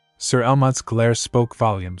 Sir Elmont's glare spoke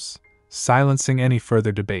volumes, silencing any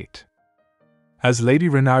further debate. As Lady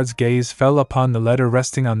Renard's gaze fell upon the letter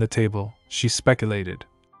resting on the table, she speculated,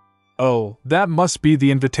 Oh, that must be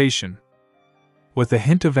the invitation. With a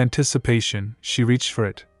hint of anticipation, she reached for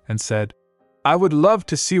it, and said, I would love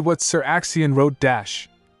to see what Sir Axion wrote dash.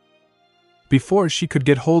 Before she could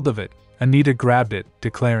get hold of it, Anita grabbed it,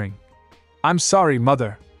 declaring, I'm sorry,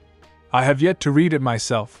 Mother. I have yet to read it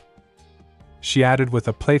myself. She added with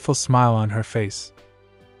a playful smile on her face.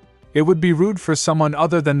 It would be rude for someone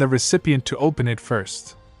other than the recipient to open it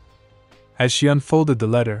first. As she unfolded the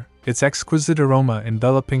letter, its exquisite aroma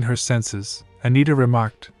enveloping her senses, Anita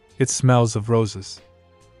remarked, It smells of roses.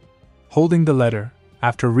 Holding the letter,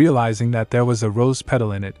 after realizing that there was a rose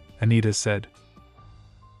petal in it, Anita said,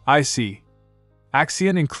 I see.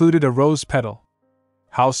 Axion included a rose petal.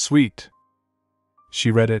 How sweet.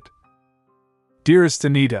 She read it. Dearest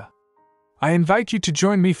Anita, I invite you to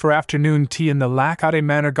join me for afternoon tea in the Lackade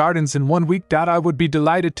Manor Gardens in 1 week. I would be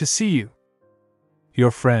delighted to see you.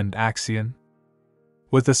 Your friend, Axion.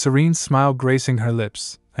 With a serene smile gracing her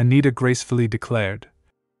lips, Anita gracefully declared,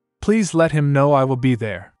 Please let him know I will be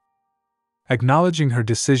there. Acknowledging her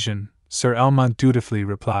decision, Sir Elmont dutifully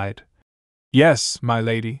replied, Yes, my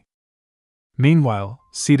lady. Meanwhile,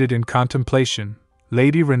 seated in contemplation,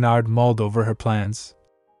 Lady Renard mulled over her plans.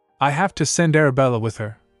 I have to send Arabella with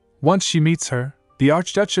her. Once she meets her, The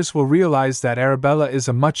Archduchess will realize that Arabella is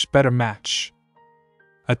a much better match.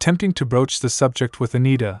 Attempting to broach the subject with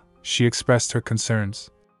Anita, she expressed her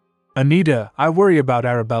concerns. Anita, I worry about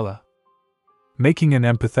Arabella. Making an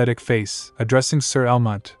empathetic face, addressing Sir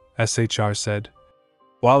Elmont, SHR said.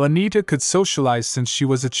 While Anita could socialize since she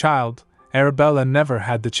was a child, Arabella never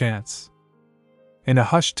had the chance. In a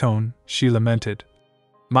hushed tone, she lamented.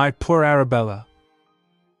 My poor Arabella.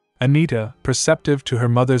 Anita, perceptive to her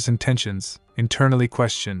mother's intentions, internally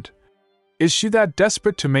questioned. Is she that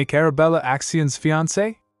desperate to make Arabella Axion's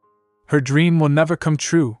fiancé? Her dream will never come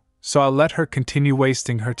true, so I'll let her continue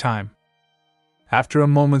wasting her time. After a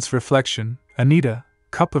moment's reflection, Anita,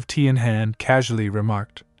 cup of tea in hand, casually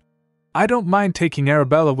remarked. I don't mind taking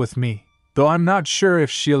Arabella with me, though I'm not sure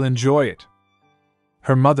if she'll enjoy it.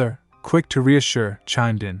 Her mother, quick to reassure,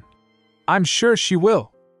 chimed in. I'm sure she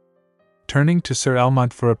will. Turning to Sir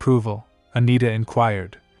Elmont for approval, Anita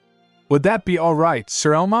inquired. Would that be all right,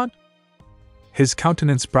 Sir Elmont? His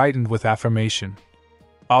countenance brightened with affirmation.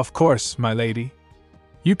 Of course, my lady.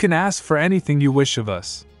 You can ask for anything you wish of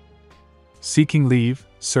us. Seeking leave,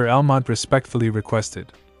 Sir Elmont respectfully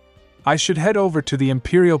requested. I should head over to the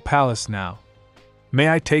Imperial Palace now.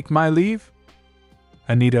 May I take my leave?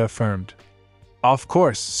 Anita affirmed. Of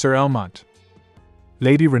course, Sir Elmont.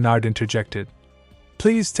 Lady Renard interjected.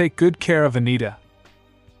 Please take good care of Anita.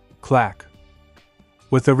 Clack.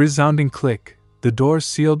 With a resounding click, the door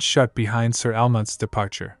sealed shut behind Sir Elmont's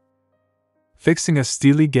departure. Fixing a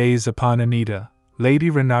steely gaze upon Anita, Lady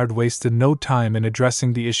Renard wasted no time in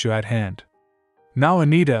addressing the issue at hand. Now,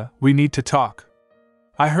 Anita, we need to talk.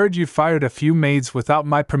 I heard you fired a few maids without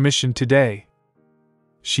my permission today.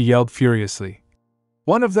 She yelled furiously.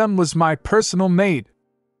 One of them was my personal maid.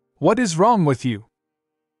 What is wrong with you?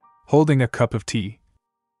 Holding a cup of tea,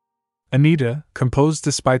 Anita, composed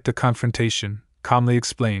despite the confrontation, calmly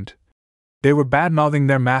explained. They were bad-mouthing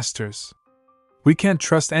their masters. We can't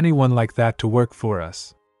trust anyone like that to work for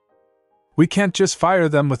us. We can't just fire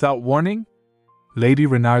them without warning? Lady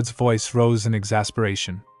Renard's voice rose in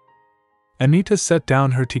exasperation. Anita set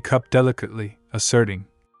down her teacup delicately, asserting,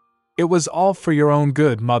 It was all for your own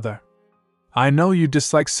good, mother. I know you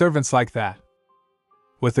dislike servants like that.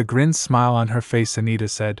 With a grim smile on her face, Anita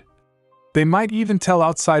said, They might even tell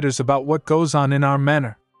outsiders about what goes on in our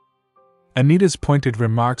manor. Anita's pointed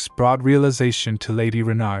remarks brought realization to Lady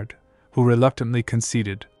Renard, who reluctantly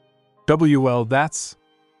conceded. Well, that's...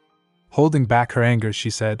 Holding back her anger, she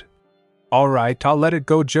said, All right, I'll let it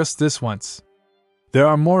go just this once. There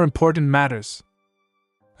are more important matters.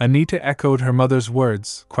 Anita echoed her mother's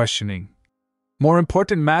words, questioning. More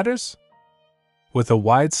important matters? With a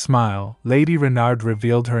wide smile, Lady Renard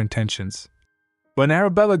revealed her intentions. When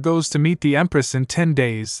Arabella goes to meet the Empress in 10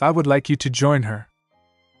 days, I would like you to join her.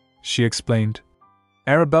 She explained.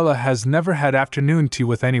 Arabella has never had afternoon tea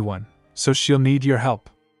with anyone, so she'll need your help.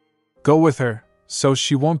 Go with her, so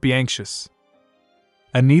she won't be anxious.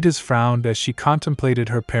 Anita's frowned as she contemplated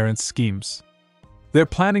her parents' schemes. They're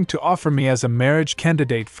planning to offer me as a marriage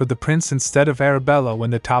candidate for the prince instead of Arabella when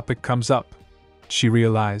the topic comes up, she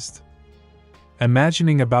realized.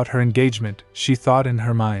 Imagining about her engagement, she thought in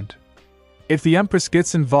her mind. If the Empress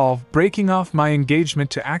gets involved, breaking off my engagement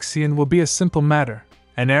to Axion will be a simple matter,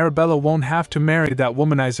 and Arabella won't have to marry that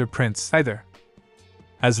womanizer prince either.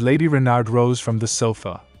 As Lady Renard rose from the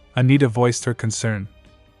sofa, Anita voiced her concern.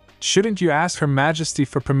 Shouldn't you ask Her Majesty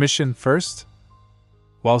for permission first?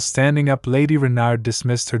 While standing up, Lady Renard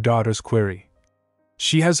dismissed her daughter's query.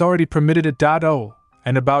 She has already permitted it.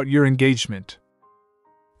 And about your engagement.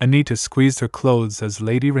 Anita squeezed her clothes as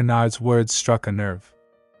Lady Renard's words struck a nerve.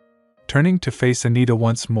 Turning to face Anita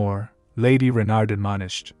once more, Lady Renard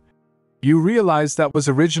admonished. You realize that was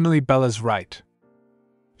originally Bella's right.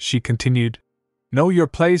 She continued. Know your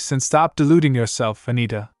place and stop deluding yourself,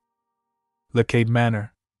 Anita. Lacade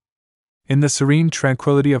Manor. In the serene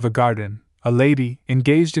tranquility of a garden, a lady,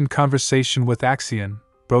 engaged in conversation with Axion,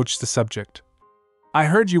 broached the subject. I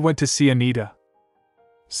heard you went to see Anita.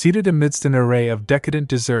 Seated amidst an array of decadent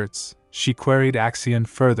desserts, she queried Axion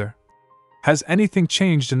further. Has anything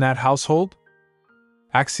changed in that household?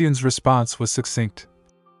 Axion's response was succinct.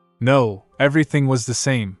 No, everything was the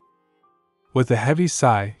same. With a heavy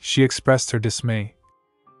sigh, she expressed her dismay.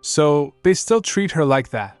 So, they still treat her like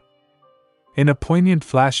that? In a poignant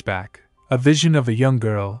flashback, a vision of a young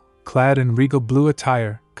girl, clad in regal blue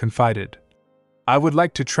attire, confided. I would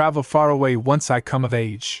like to travel far away once I come of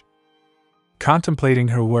age. Contemplating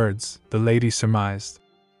her words, the lady surmised.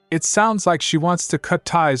 It sounds like she wants to cut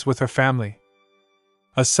ties with her family.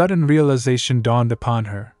 A sudden realization dawned upon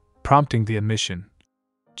her, prompting the admission.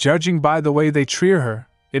 Judging by the way they treat her,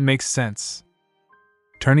 it makes sense.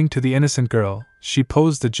 Turning to the innocent girl, she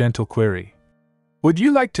posed a gentle query. Would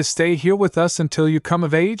you like to stay here with us until you come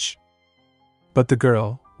of age? But the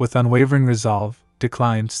girl, with unwavering resolve,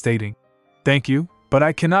 declined, stating, Thank you, but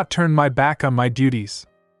I cannot turn my back on my duties.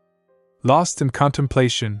 Lost in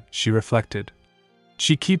contemplation, she reflected.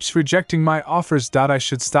 She keeps rejecting my offers. I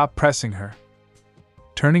should stop pressing her.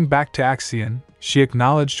 Turning back to Axion, she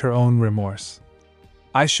acknowledged her own remorse.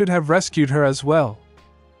 I should have rescued her as well.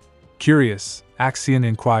 Curious, Axion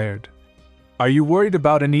inquired. Are you worried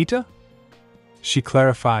about Anita? She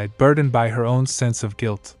clarified, burdened by her own sense of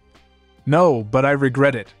guilt. No, but I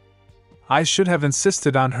regret it. I should have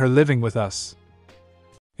insisted on her living with us.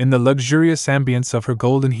 In the luxurious ambience of her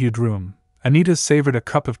golden-hued room, Anita savored a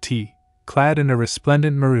cup of tea, clad in a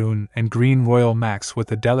resplendent maroon and green royal max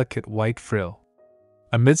with a delicate white frill.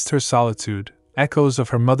 Amidst her solitude, echoes of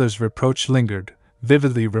her mother's reproach lingered,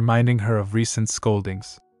 vividly reminding her of recent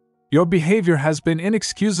scoldings. Your behavior has been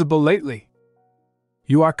inexcusable lately.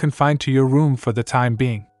 You are confined to your room for the time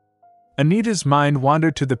being. Anita's mind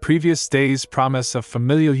wandered to the previous day's promise of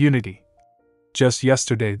familial unity. Just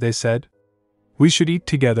yesterday, they said, we should eat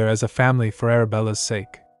together as a family for Arabella's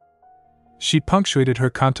sake. She punctuated her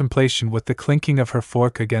contemplation with the clinking of her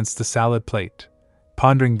fork against the salad plate,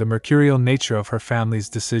 pondering the mercurial nature of her family's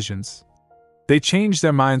decisions. They changed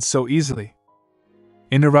their minds so easily.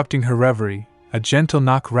 Interrupting her reverie, a gentle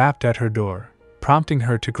knock rapped at her door, prompting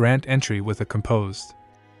her to grant entry with a composed,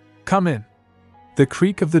 Come in. The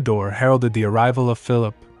creak of the door heralded the arrival of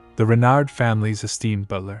Philip, the Renard family's esteemed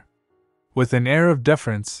butler. With an air of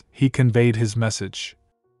deference, he conveyed his message.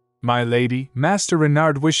 My lady, Master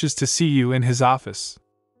Renard wishes to see you in his office.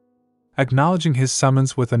 Acknowledging his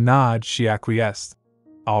summons with a nod, she acquiesced.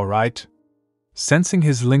 All right. Sensing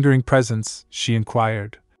his lingering presence, she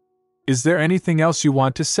inquired, Is there anything else you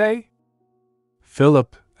want to say?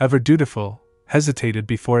 Philip, ever dutiful, hesitated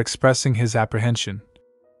before expressing his apprehension.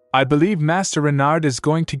 I believe Master Renard is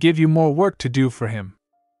going to give you more work to do for him.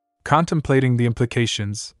 Contemplating the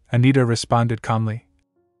implications, Anita responded calmly.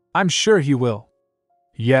 I'm sure he will.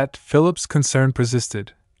 Yet, Philip's concern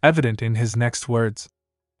persisted, evident in his next words.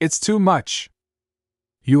 It's too much.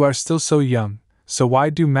 You are still so young, so why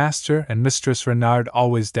do Master and Mistress Renard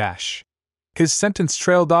always dash? His sentence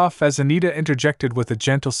trailed off as Anita interjected with a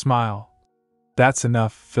gentle smile. That's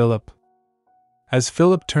enough, Philip. As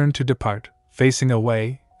Philip turned to depart, facing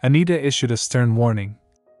away, Anita issued a stern warning.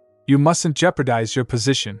 You mustn't jeopardize your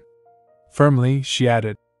position. Firmly, she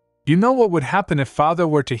added. You know what would happen if Father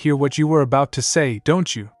were to hear what you were about to say,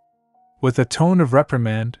 don't you? With a tone of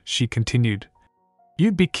reprimand, she continued.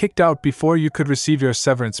 You'd be kicked out before you could receive your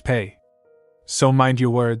severance pay. So mind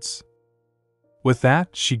your words. With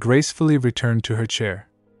that, she gracefully returned to her chair.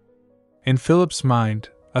 In Philip's mind,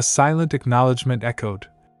 a silent acknowledgement echoed.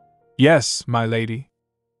 Yes, my lady.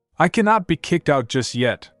 I cannot be kicked out just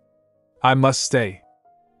yet. I must stay.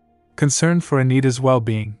 Concerned for Anita's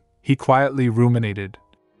well-being, he quietly ruminated.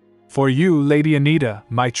 For you, Lady Anita,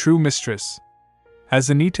 my true mistress. As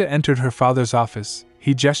Anita entered her father's office,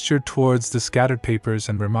 he gestured towards the scattered papers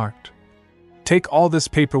and remarked, Take all this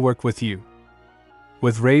paperwork with you.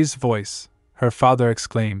 With raised voice, her father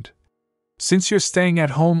exclaimed, Since you're staying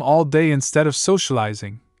at home all day instead of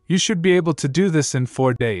socializing, you should be able to do this in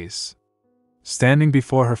 4 days. Standing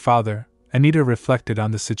before her father, Anita reflected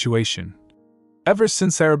on the situation. Ever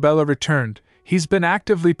since Arabella returned, he's been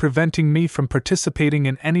actively preventing me from participating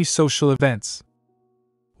in any social events.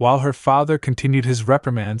 While her father continued his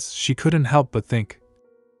reprimands, she couldn't help but think.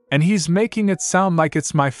 And he's making it sound like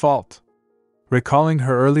it's my fault. Recalling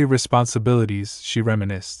her early responsibilities, she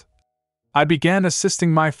reminisced. I began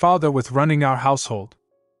assisting my father with running our household.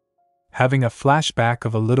 Having a flashback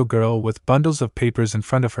of a little girl with bundles of papers in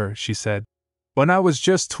front of her, she said, When I was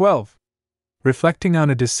just 12. Reflecting on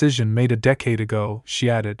a decision made a decade ago, she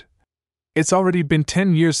added, It's already been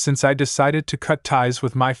 10 years since I decided to cut ties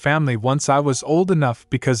with my family once I was old enough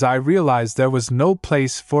because I realized there was no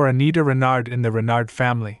place for Anita Renard in the Renard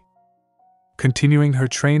family. Continuing her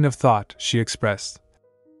train of thought, she expressed,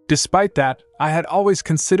 Despite that, I had always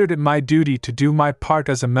considered it my duty to do my part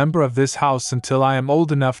as a member of this house until I am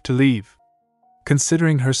old enough to leave.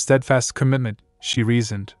 Considering her steadfast commitment, she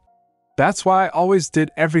reasoned, That's why I always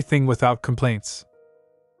did everything without complaints.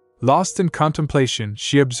 Lost in contemplation,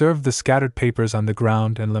 she observed the scattered papers on the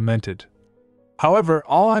ground and lamented. However,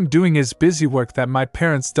 all I'm doing is busy work that my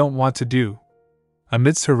parents don't want to do.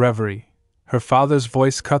 Amidst her reverie, her father's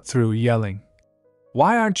voice cut through, yelling,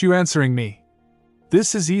 Why aren't you answering me?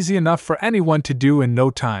 This is easy enough for anyone to do in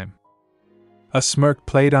no time. A smirk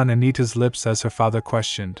played on Anita's lips as her father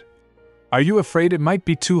questioned, Are you afraid it might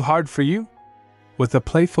be too hard for you? With a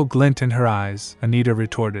playful glint in her eyes, Anita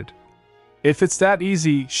retorted. If it's that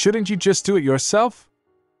easy, shouldn't you just do it yourself?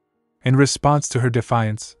 In response to her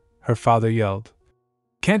defiance, her father yelled.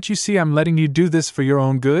 Can't you see I'm letting you do this for your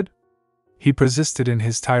own good? He persisted in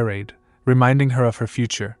his tirade, reminding her of her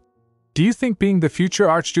future. Do you think being the future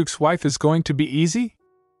Archduke's wife is going to be easy?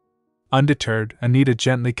 Undeterred, Anita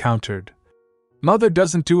gently countered. Mother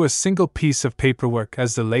doesn't do a single piece of paperwork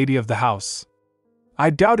as the lady of the house. I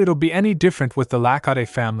doubt it'll be any different with the Lacade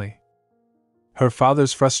family. Her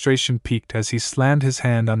father's frustration peaked as he slammed his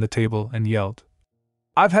hand on the table and yelled.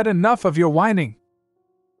 I've had enough of your whining.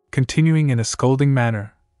 Continuing in a scolding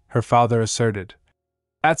manner, her father asserted.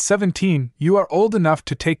 At 17, you are old enough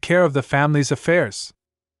to take care of the family's affairs.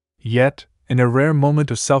 Yet, in a rare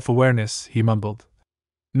moment of self-awareness, he mumbled.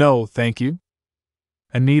 No, thank you.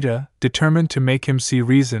 Anita, determined to make him see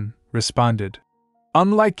reason, responded.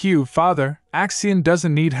 Unlike you, father, Axion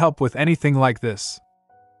doesn't need help with anything like this.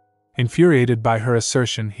 Infuriated by her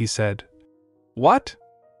assertion, he said. What?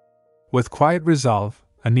 With quiet resolve,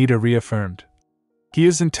 Anita reaffirmed. He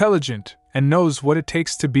is intelligent and knows what it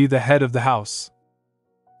takes to be the head of the house.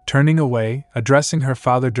 Turning away, addressing her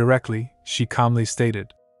father directly, she calmly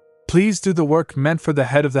stated, Please do the work meant for the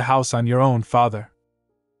head of the house on your own, father.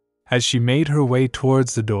 As she made her way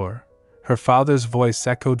towards the door, her father's voice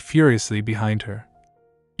echoed furiously behind her.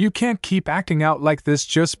 You can't keep acting out like this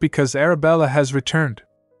just because Arabella has returned.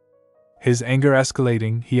 His anger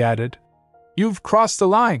escalating, he added, You've crossed the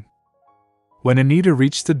line. When Anita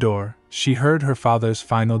reached the door, she heard her father's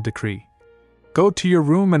final decree. Go to your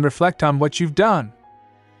room and reflect on what you've done.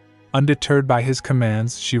 Undeterred by his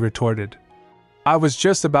commands, she retorted, I was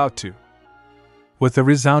just about to. With a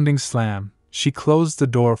resounding slam, she closed the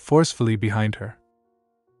door forcefully behind her.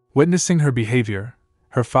 Witnessing her behavior,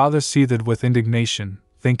 her father seethed with indignation,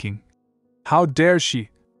 thinking, How dare she?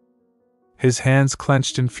 His hands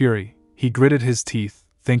clenched in fury, he gritted his teeth,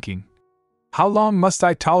 thinking, How long must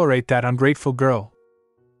I tolerate that ungrateful girl?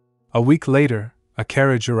 A week later, a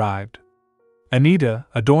carriage arrived. Anita,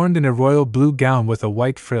 adorned in a royal blue gown with a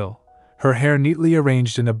white frill, her hair neatly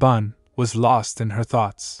arranged in a bun, was lost in her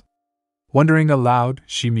thoughts. Wondering aloud,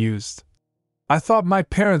 she mused, I thought my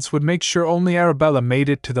parents would make sure only Arabella made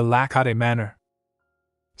it to the Lacade manor.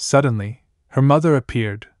 Suddenly, her mother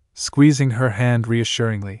appeared, squeezing her hand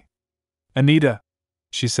reassuringly. Anita,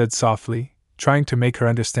 she said softly, trying to make her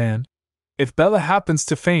understand. If Bella happens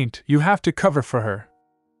to faint, you have to cover for her.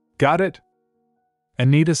 Got it?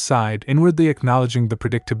 Anita sighed, inwardly acknowledging the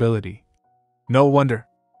predictability. No wonder,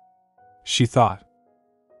 she thought.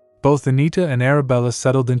 Both Anita and Arabella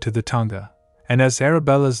settled into the tonga, and as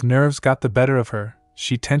Arabella's nerves got the better of her,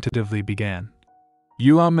 she tentatively began.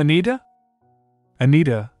 You Anita?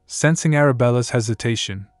 Anita, sensing Arabella's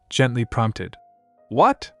hesitation, gently prompted.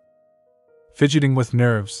 What? Fidgeting with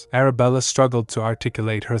nerves, Arabella struggled to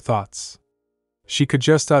articulate her thoughts. She could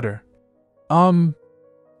just utter,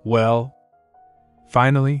 well.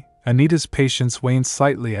 Finally, Anita's patience waned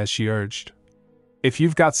slightly as she urged. If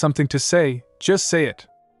you've got something to say, just say it.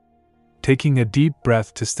 Taking a deep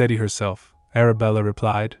breath to steady herself, Arabella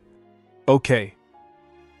replied, Okay.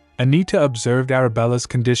 Anita observed Arabella's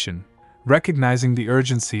condition, recognizing the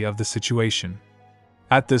urgency of the situation.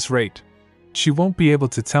 At this rate, she won't be able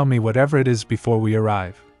to tell me whatever it is before we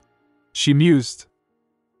arrive. She mused.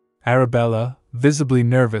 Arabella, visibly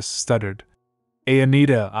nervous, stuttered,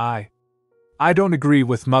 Anita, I don't agree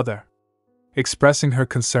with Mother. Expressing her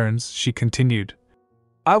concerns, she continued,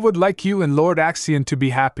 I would like you and Lord Axion to be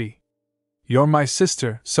happy. You're my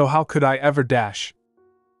sister, so how could I ever dash?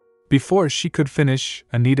 Before she could finish,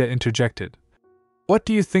 Anita interjected. What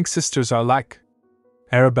do you think sisters are like?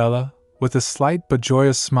 Arabella, with a slight but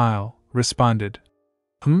joyous smile, responded.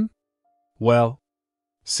 Well,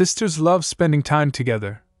 sisters love spending time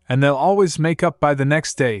together, and they'll always make up by the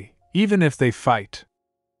next day, even if they fight.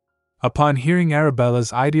 Upon hearing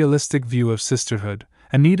Arabella's idealistic view of sisterhood,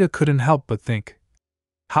 Anita couldn't help but think,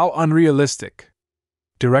 How unrealistic!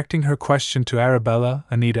 Directing her question to Arabella,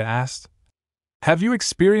 Anita asked, Have you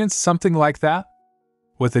experienced something like that?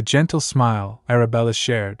 With a gentle smile, Arabella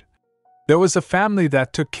shared, There was a family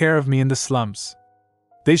that took care of me in the slums.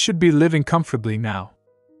 They should be living comfortably now.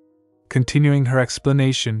 Continuing her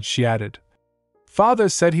explanation, she added, Father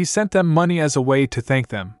said he sent them money as a way to thank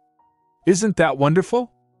them. Isn't that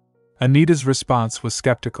wonderful? Anita's response was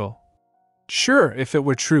skeptical. Sure, if it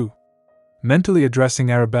were true. Mentally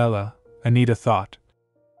addressing Arabella, Anita thought.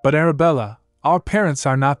 But Arabella, our parents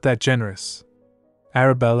are not that generous.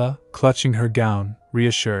 Arabella, clutching her gown,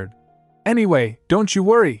 reassured. Anyway, don't you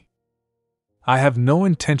worry. I have no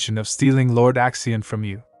intention of stealing Lord Axion from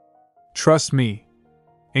you. Trust me.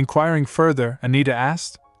 Inquiring further, Anita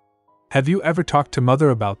asked, "Have you ever talked to Mother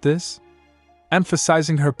about this?"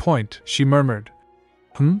 Emphasizing her point, she murmured,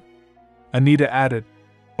 Anita added,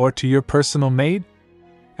 "Or to your personal maid?"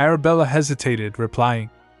 Arabella hesitated, replying,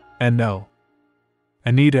 "And no."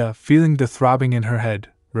 Anita, feeling the throbbing in her head,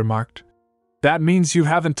 remarked, "That means you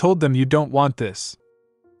haven't told them you don't want this.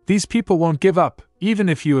 These people won't give up, even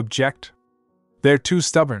if you object. They're too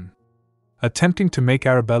stubborn." Attempting to make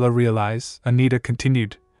Arabella realize, Anita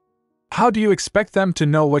continued, "How do you expect them to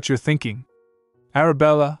know what you're thinking?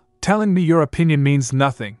 Arabella, telling me your opinion means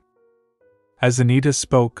nothing." As Anita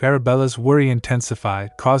spoke, Arabella's worry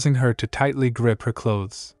intensified, causing her to tightly grip her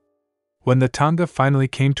clothes. When the tanga finally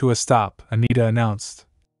came to a stop, Anita announced,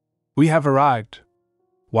 "We have arrived."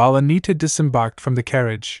 While Anita disembarked from the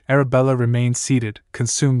carriage, Arabella remained seated,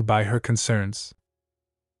 consumed by her concerns.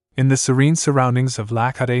 In the serene surroundings of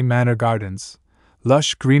Lakade Manor Gardens,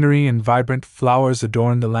 lush greenery and vibrant flowers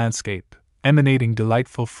adorned the landscape, emanating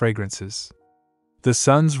delightful fragrances. The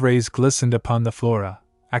sun's rays glistened upon the flora,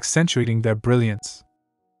 accentuating their brilliance.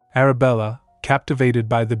 Arabella, captivated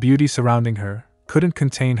by the beauty surrounding her, couldn't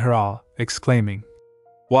contain her awe, exclaiming,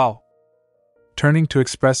 "Wow!" Turning to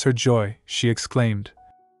express her joy, she exclaimed,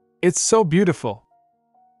 "It's so beautiful!"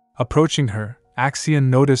 Approaching her, Axion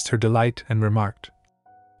noticed her delight and remarked,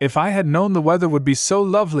 "If I had known the weather would be so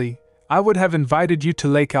lovely, I would have invited you to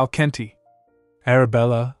Lake Alkenti."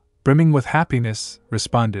 Arabella, brimming with happiness,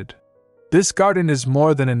 responded, "This garden is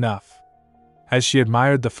more than enough." As she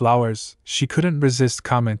admired the flowers, she couldn't resist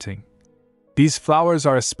commenting, "These flowers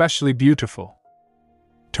are especially beautiful."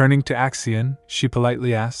 Turning to Axion, she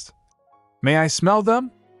politely asked, "May I smell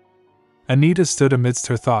them?" Anita stood amidst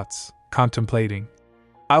her thoughts, contemplating,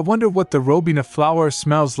 "I wonder what the Robina flower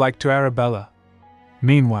smells like to Arabella."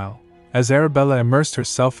 Meanwhile, as Arabella immersed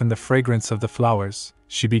herself in the fragrance of the flowers,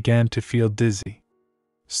 she began to feel dizzy.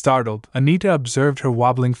 Startled, Anita observed her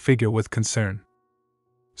wobbling figure with concern.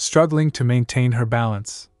 Struggling to maintain her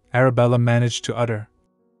balance, Arabella managed to utter,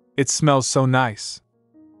 "It smells so nice."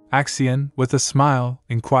 Axion, with a smile,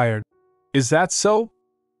 inquired, "Is that so?"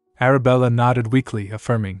 Arabella nodded weakly,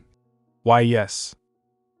 affirming, "Why, yes."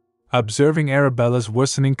 Observing Arabella's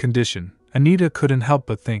worsening condition, Anita couldn't help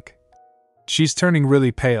but think, "She's turning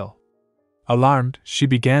really pale." Alarmed, she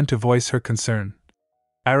began to voice her concern.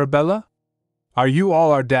 "Arabella? Are you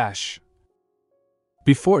all our dash?"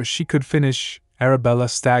 Before she could finish, Arabella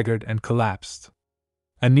staggered and collapsed.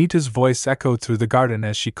 Anita's voice echoed through the garden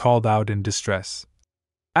as she called out in distress,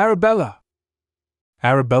 "Arabella!"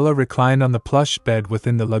 Arabella reclined on the plush bed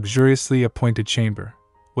within the luxuriously appointed chamber,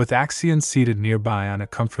 with Axion seated nearby on a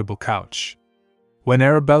comfortable couch. When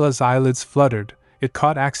Arabella's eyelids fluttered, it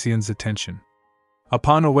caught Axion's attention.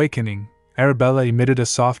 Upon awakening, Arabella emitted a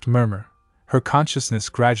soft murmur, her consciousness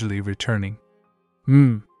gradually returning.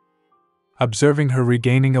 Observing her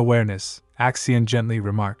regaining awareness, Axion gently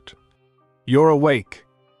remarked, "You're awake."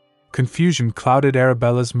 Confusion clouded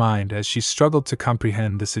Arabella's mind as she struggled to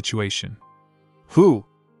comprehend the situation. "Who?"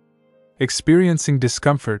 Experiencing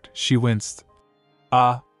discomfort, she winced.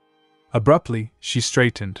 "Ah." Abruptly, she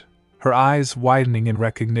straightened, her eyes widening in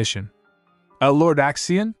recognition. "Lord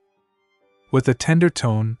Axion?" With a tender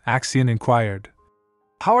tone, Axion inquired,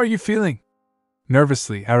 "How are you feeling?"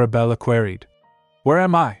 Nervously, Arabella queried, "Where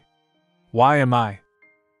am I? Why am I?"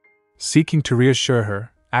 Seeking to reassure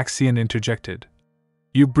her, Axion interjected,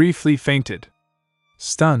 "You briefly fainted."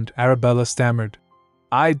 Stunned, Arabella stammered,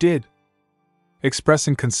 "I did."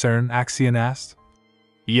 Expressing concern, Axion asked,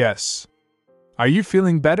 "Yes. Are you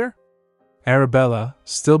feeling better?" Arabella,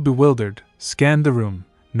 still bewildered, scanned the room,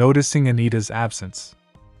 noticing Anita's absence.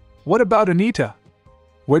 "What about Anita?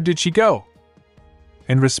 Where did she go?"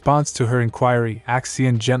 In response to her inquiry,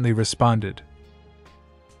 Axion gently responded,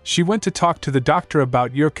 "She went to talk to the doctor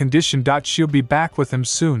about your condition. She'll be back with him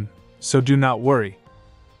soon, so do not worry."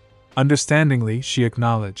 Understandingly, she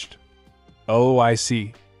acknowledged, "Oh, I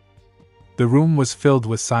see." The room was filled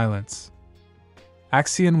with silence.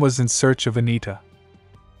 Axion was in search of Anita.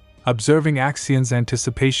 Observing Axion's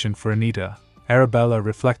anticipation for Anita, Arabella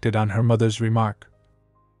reflected on her mother's remark.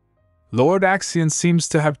 "Lord Axion seems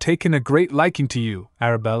to have taken a great liking to you,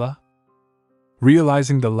 Arabella."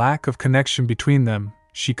 Realizing the lack of connection between them,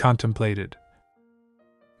 she contemplated.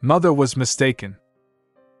 Mother was mistaken.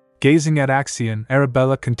 Gazing at Axion,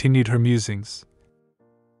 Arabella continued her musings.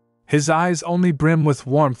 His eyes only brim with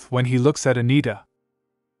warmth when he looks at Anita.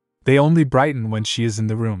 They only brighten when she is in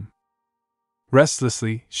the room.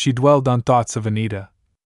 Restlessly, she dwelled on thoughts of Anita.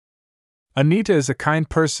 Anita is a kind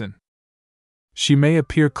person. She may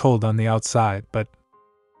appear cold on the outside, but...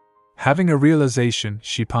 Having a realization,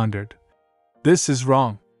 she pondered. This is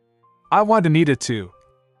wrong. I want Anita too.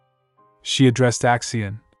 she addressed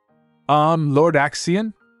Axion. Lord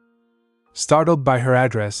Axion? Startled by her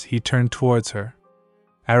address, he turned towards her.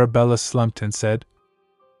 Arabella slumped and said,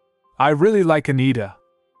 I really like Anita.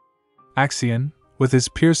 Axion, with his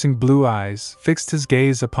piercing blue eyes, fixed his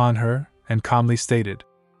gaze upon her and calmly stated,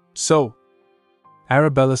 So.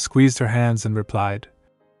 Arabella squeezed her hands and replied,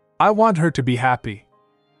 I want her to be happy.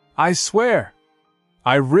 I swear.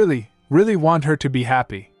 I really want her to be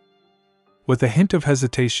happy. With a hint of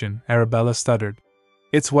hesitation, Arabella stuttered,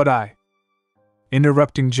 It's what I.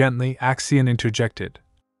 Interrupting gently, Axion interjected,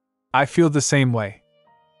 I feel the same way.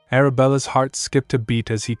 Arabella's heart skipped a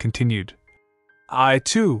beat as he continued, I,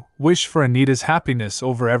 too, wish for Anita's happiness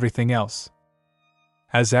over everything else.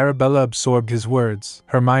 As Arabella absorbed his words,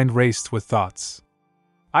 her mind raced with thoughts.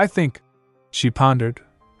 I think, she pondered,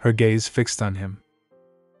 her gaze fixed on him.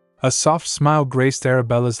 A soft smile graced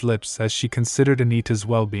Arabella's lips as she considered Anita's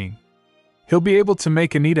well-being. He'll be able to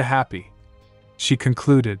make Anita happy, she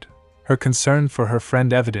concluded, her concern for her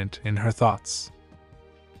friend evident in her thoughts.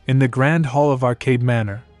 In the grand hall of Arcade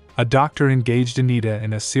Manor, a doctor engaged Anita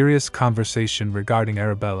in a serious conversation regarding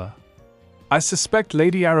Arabella. I suspect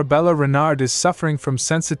Lady Arabella Renard is suffering from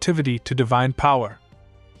sensitivity to divine power.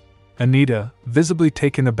 Anita, visibly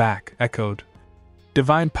taken aback, echoed,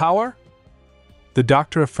 Divine power? The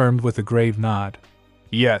doctor affirmed with a grave nod.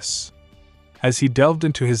 Yes. As he delved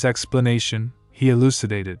into his explanation, he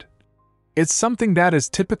elucidated. It's something that is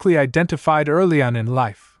typically identified early on in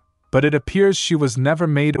life, but it appears she was never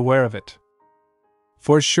made aware of it.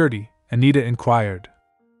 For surety, Anita inquired.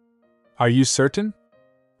 Are you certain?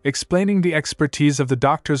 Explaining the expertise of the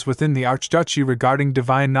doctors within the Archduchy regarding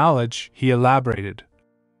divine knowledge, he elaborated.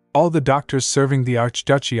 All the doctors serving the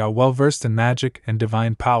Archduchy are well versed in magic and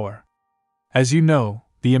divine power. As you know,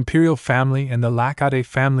 the imperial family and the Lackade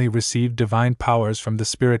family received divine powers from the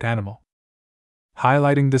spirit animal.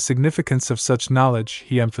 Highlighting the significance of such knowledge,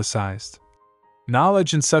 he emphasized.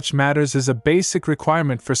 Knowledge in such matters is a basic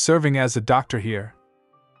requirement for serving as a doctor here.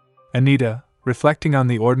 Anita, reflecting on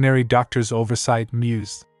the ordinary doctor's oversight,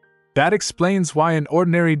 mused. That explains why an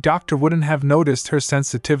ordinary doctor wouldn't have noticed her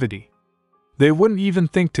sensitivity. They wouldn't even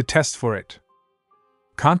think to test for it.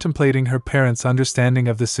 Contemplating her parents' understanding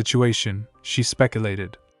of the situation, she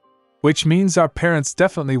speculated. Which means our parents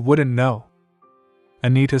definitely wouldn't know.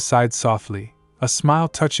 Anita sighed softly, a smile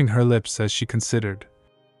touching her lips as she considered.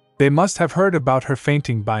 They must have heard about her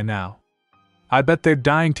fainting by now. I bet they're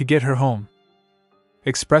dying to get her home.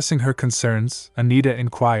 Expressing her concerns, Anita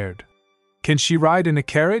inquired, Can she ride in a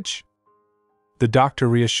carriage? The doctor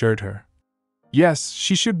reassured her. Yes,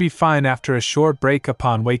 she should be fine after a short break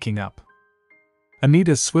upon waking up.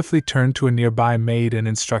 Anita swiftly turned to a nearby maid and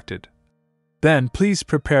instructed. Then please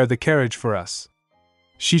prepare the carriage for us.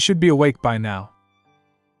 She should be awake by now.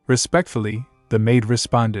 Respectfully, the maid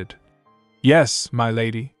responded. Yes, my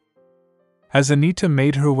lady. As Anita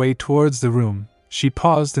made her way towards the room, she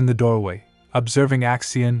paused in the doorway, observing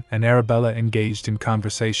Axion and Arabella engaged in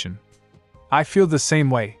conversation. I feel the same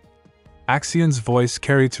way. Axion's voice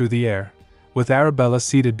carried through the air, with Arabella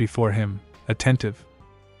seated before him, attentive.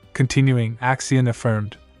 Continuing, Axion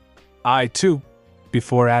affirmed, I too,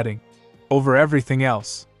 before adding, over everything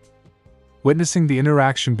else. Witnessing the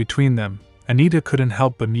interaction between them, Anita couldn't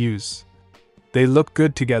help but muse. They look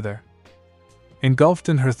good together. Engulfed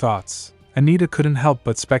in her thoughts, Anita couldn't help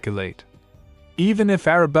but speculate. Even if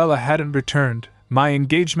Arabella hadn't returned, my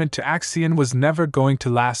engagement to Axion was never going to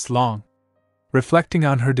last long. Reflecting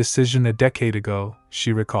on her decision a decade ago,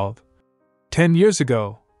 she recalled. 10 years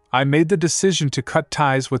ago, I made the decision to cut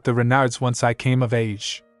ties with the Renards once I came of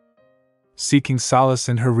age. Seeking solace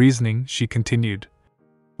in her reasoning, she continued.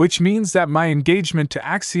 Which means that my engagement to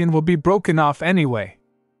Axion will be broken off anyway.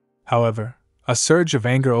 However, a surge of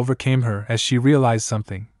anger overcame her as she realized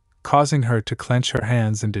something, causing her to clench her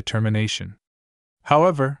hands in determination.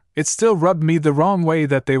 However, it still rubbed me the wrong way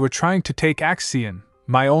that they were trying to take Axion,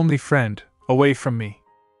 my only friend, away from me.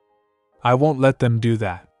 I won't let them do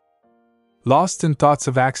that. Lost in thoughts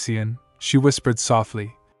of Axion, she whispered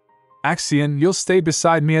softly, Axion, you'll stay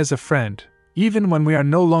beside me as a friend, even when we are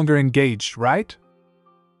no longer engaged, right?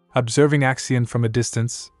 Observing Axion from a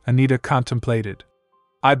distance, Anita contemplated.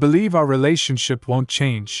 I believe our relationship won't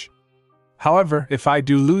change. However, if I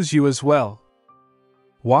do lose you as well.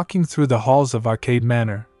 Walking through the halls of Arcade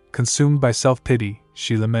Manor, consumed by self-pity,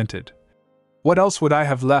 she lamented. What else would I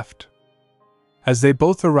have left? As they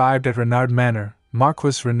both arrived at Renard Manor,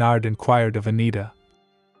 Marquis Renard inquired of Anita.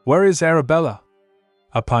 Where is Arabella?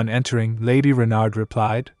 Upon entering, Lady Renard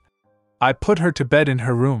replied. I put her to bed in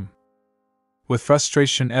her room. With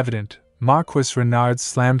frustration evident, Marquis Renard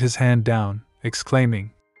slammed his hand down,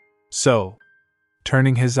 exclaiming, So,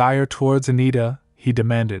 Turning his ire towards Anita, he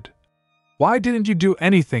demanded, "Why didn't you do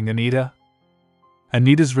anything, Anita?"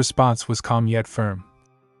 Anita's response was calm yet firm.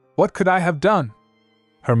 "What could I have done?"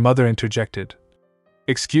 her mother interjected.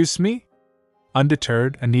 "Excuse me?"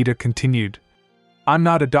 Undeterred, Anita continued, "I'm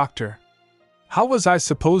not a doctor. How was I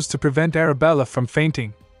supposed to prevent Arabella from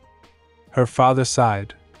fainting?" Her father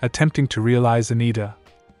sighed, attempting to realize Anita.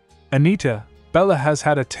 "Anita, Bella has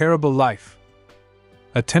had a terrible life."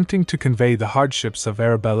 Attempting to convey the hardships of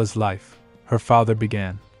Arabella's life, her father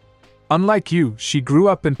began. "Unlike you, she grew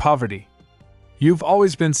up in poverty. You've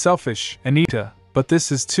always been selfish, Anita, but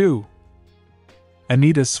this is too."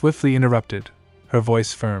 Anita swiftly interrupted, her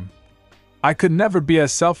voice firm. "I could never be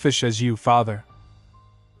as selfish as you, father."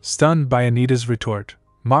 Stunned by Anita's retort,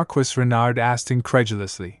 Marquis Renard asked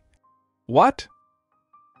incredulously, "What?"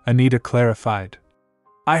 Anita clarified.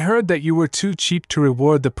 "I heard that you were too cheap to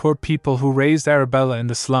reward the poor people who raised Arabella in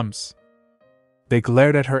the slums." They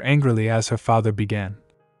glared at her angrily as her father began.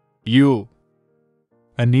 "You!"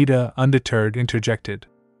 Anita, undeterred, interjected.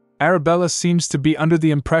 "Arabella seems to be under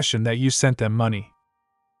the impression that you sent them money."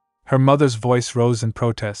 Her mother's voice rose in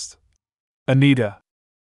protest. "Anita."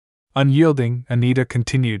 Unyielding, Anita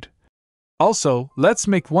continued. "Also, let's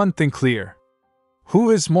make one thing clear.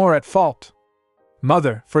 Who is more at fault?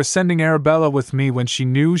 Mother, for sending Arabella with me when she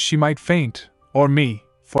knew she might faint, or me,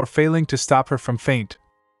 for failing to stop her from faint?"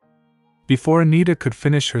 Before Anita could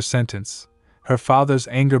finish her sentence, her father's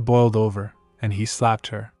anger boiled over, and he slapped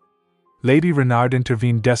her. Lady Renard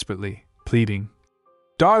intervened desperately, pleading,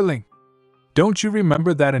 "Darling, don't you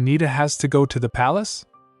remember that Anita has to go to the palace?"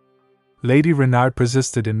 Lady Renard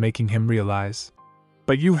persisted in making him realize.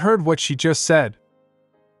 "But you heard what she just said."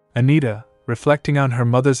 Anita, reflecting on her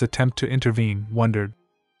mother's attempt to intervene, wondered.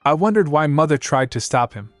 I wondered why Mother tried to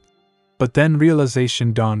stop him. But then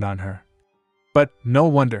realization dawned on her. But no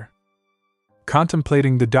wonder.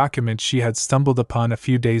 Contemplating the document she had stumbled upon a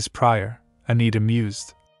few days prior, Anita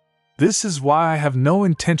mused. "This is why I have no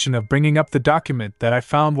intention of bringing up the document that I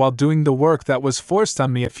found while doing the work that was forced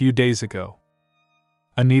on me a few days ago."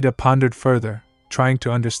 Anita pondered further, trying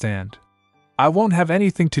to understand. "I won't have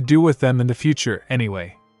anything to do with them in the future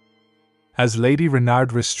anyway." As Lady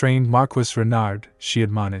Renard restrained Marquis Renard, she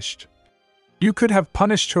admonished. "You could have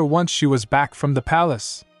punished her once she was back from the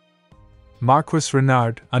palace." Marquis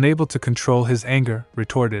Renard, unable to control his anger,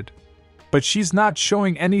 retorted. "But she's not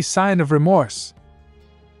showing any sign of remorse."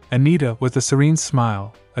 Anita, with a serene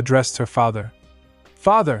smile, addressed her father.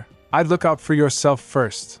 "Father, I'd look out for yourself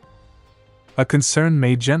first." A concerned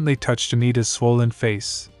maid gently touched Anita's swollen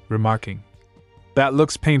face, remarking, "That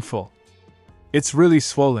looks painful. It's really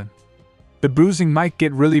swollen. The bruising might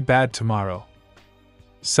get really bad tomorrow."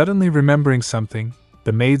 Suddenly remembering something,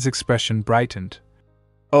 the maid's expression brightened.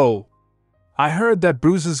 "Oh, I heard that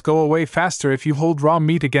bruises go away faster if you hold raw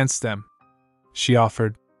meat against them," she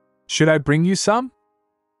offered. "Should I bring you some?"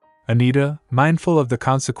 Anita, mindful of the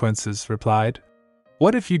consequences, replied,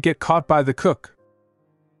 "What if you get caught by the cook?"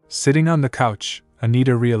 Sitting on the couch,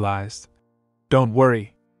 Anita realized. "Don't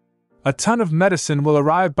worry. A ton of medicine will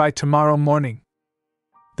arrive by tomorrow morning."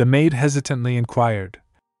 The maid hesitantly inquired,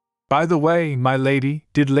 "By the way, my lady,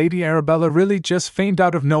 did Lady Arabella really just faint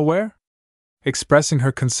out of nowhere?" Expressing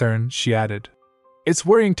her concern, she added, "It's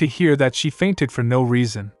worrying to hear that she fainted for no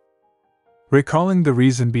reason." Recalling the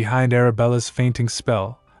reason behind Arabella's fainting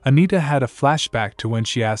spell, Anita had a flashback to when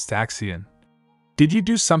she asked Axion, "Did you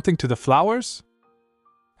do something to the flowers?"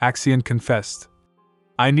 Axion confessed,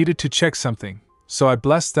 "I needed to check something, so I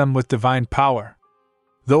blessed them with divine power.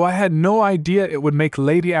 Though I had no idea it would make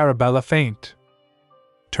Lady Arabella faint."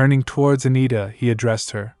 Turning towards Anita, he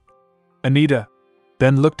addressed her. "Anita,"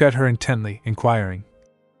 then looked at her intently, inquiring,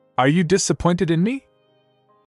 "Are you disappointed in me?"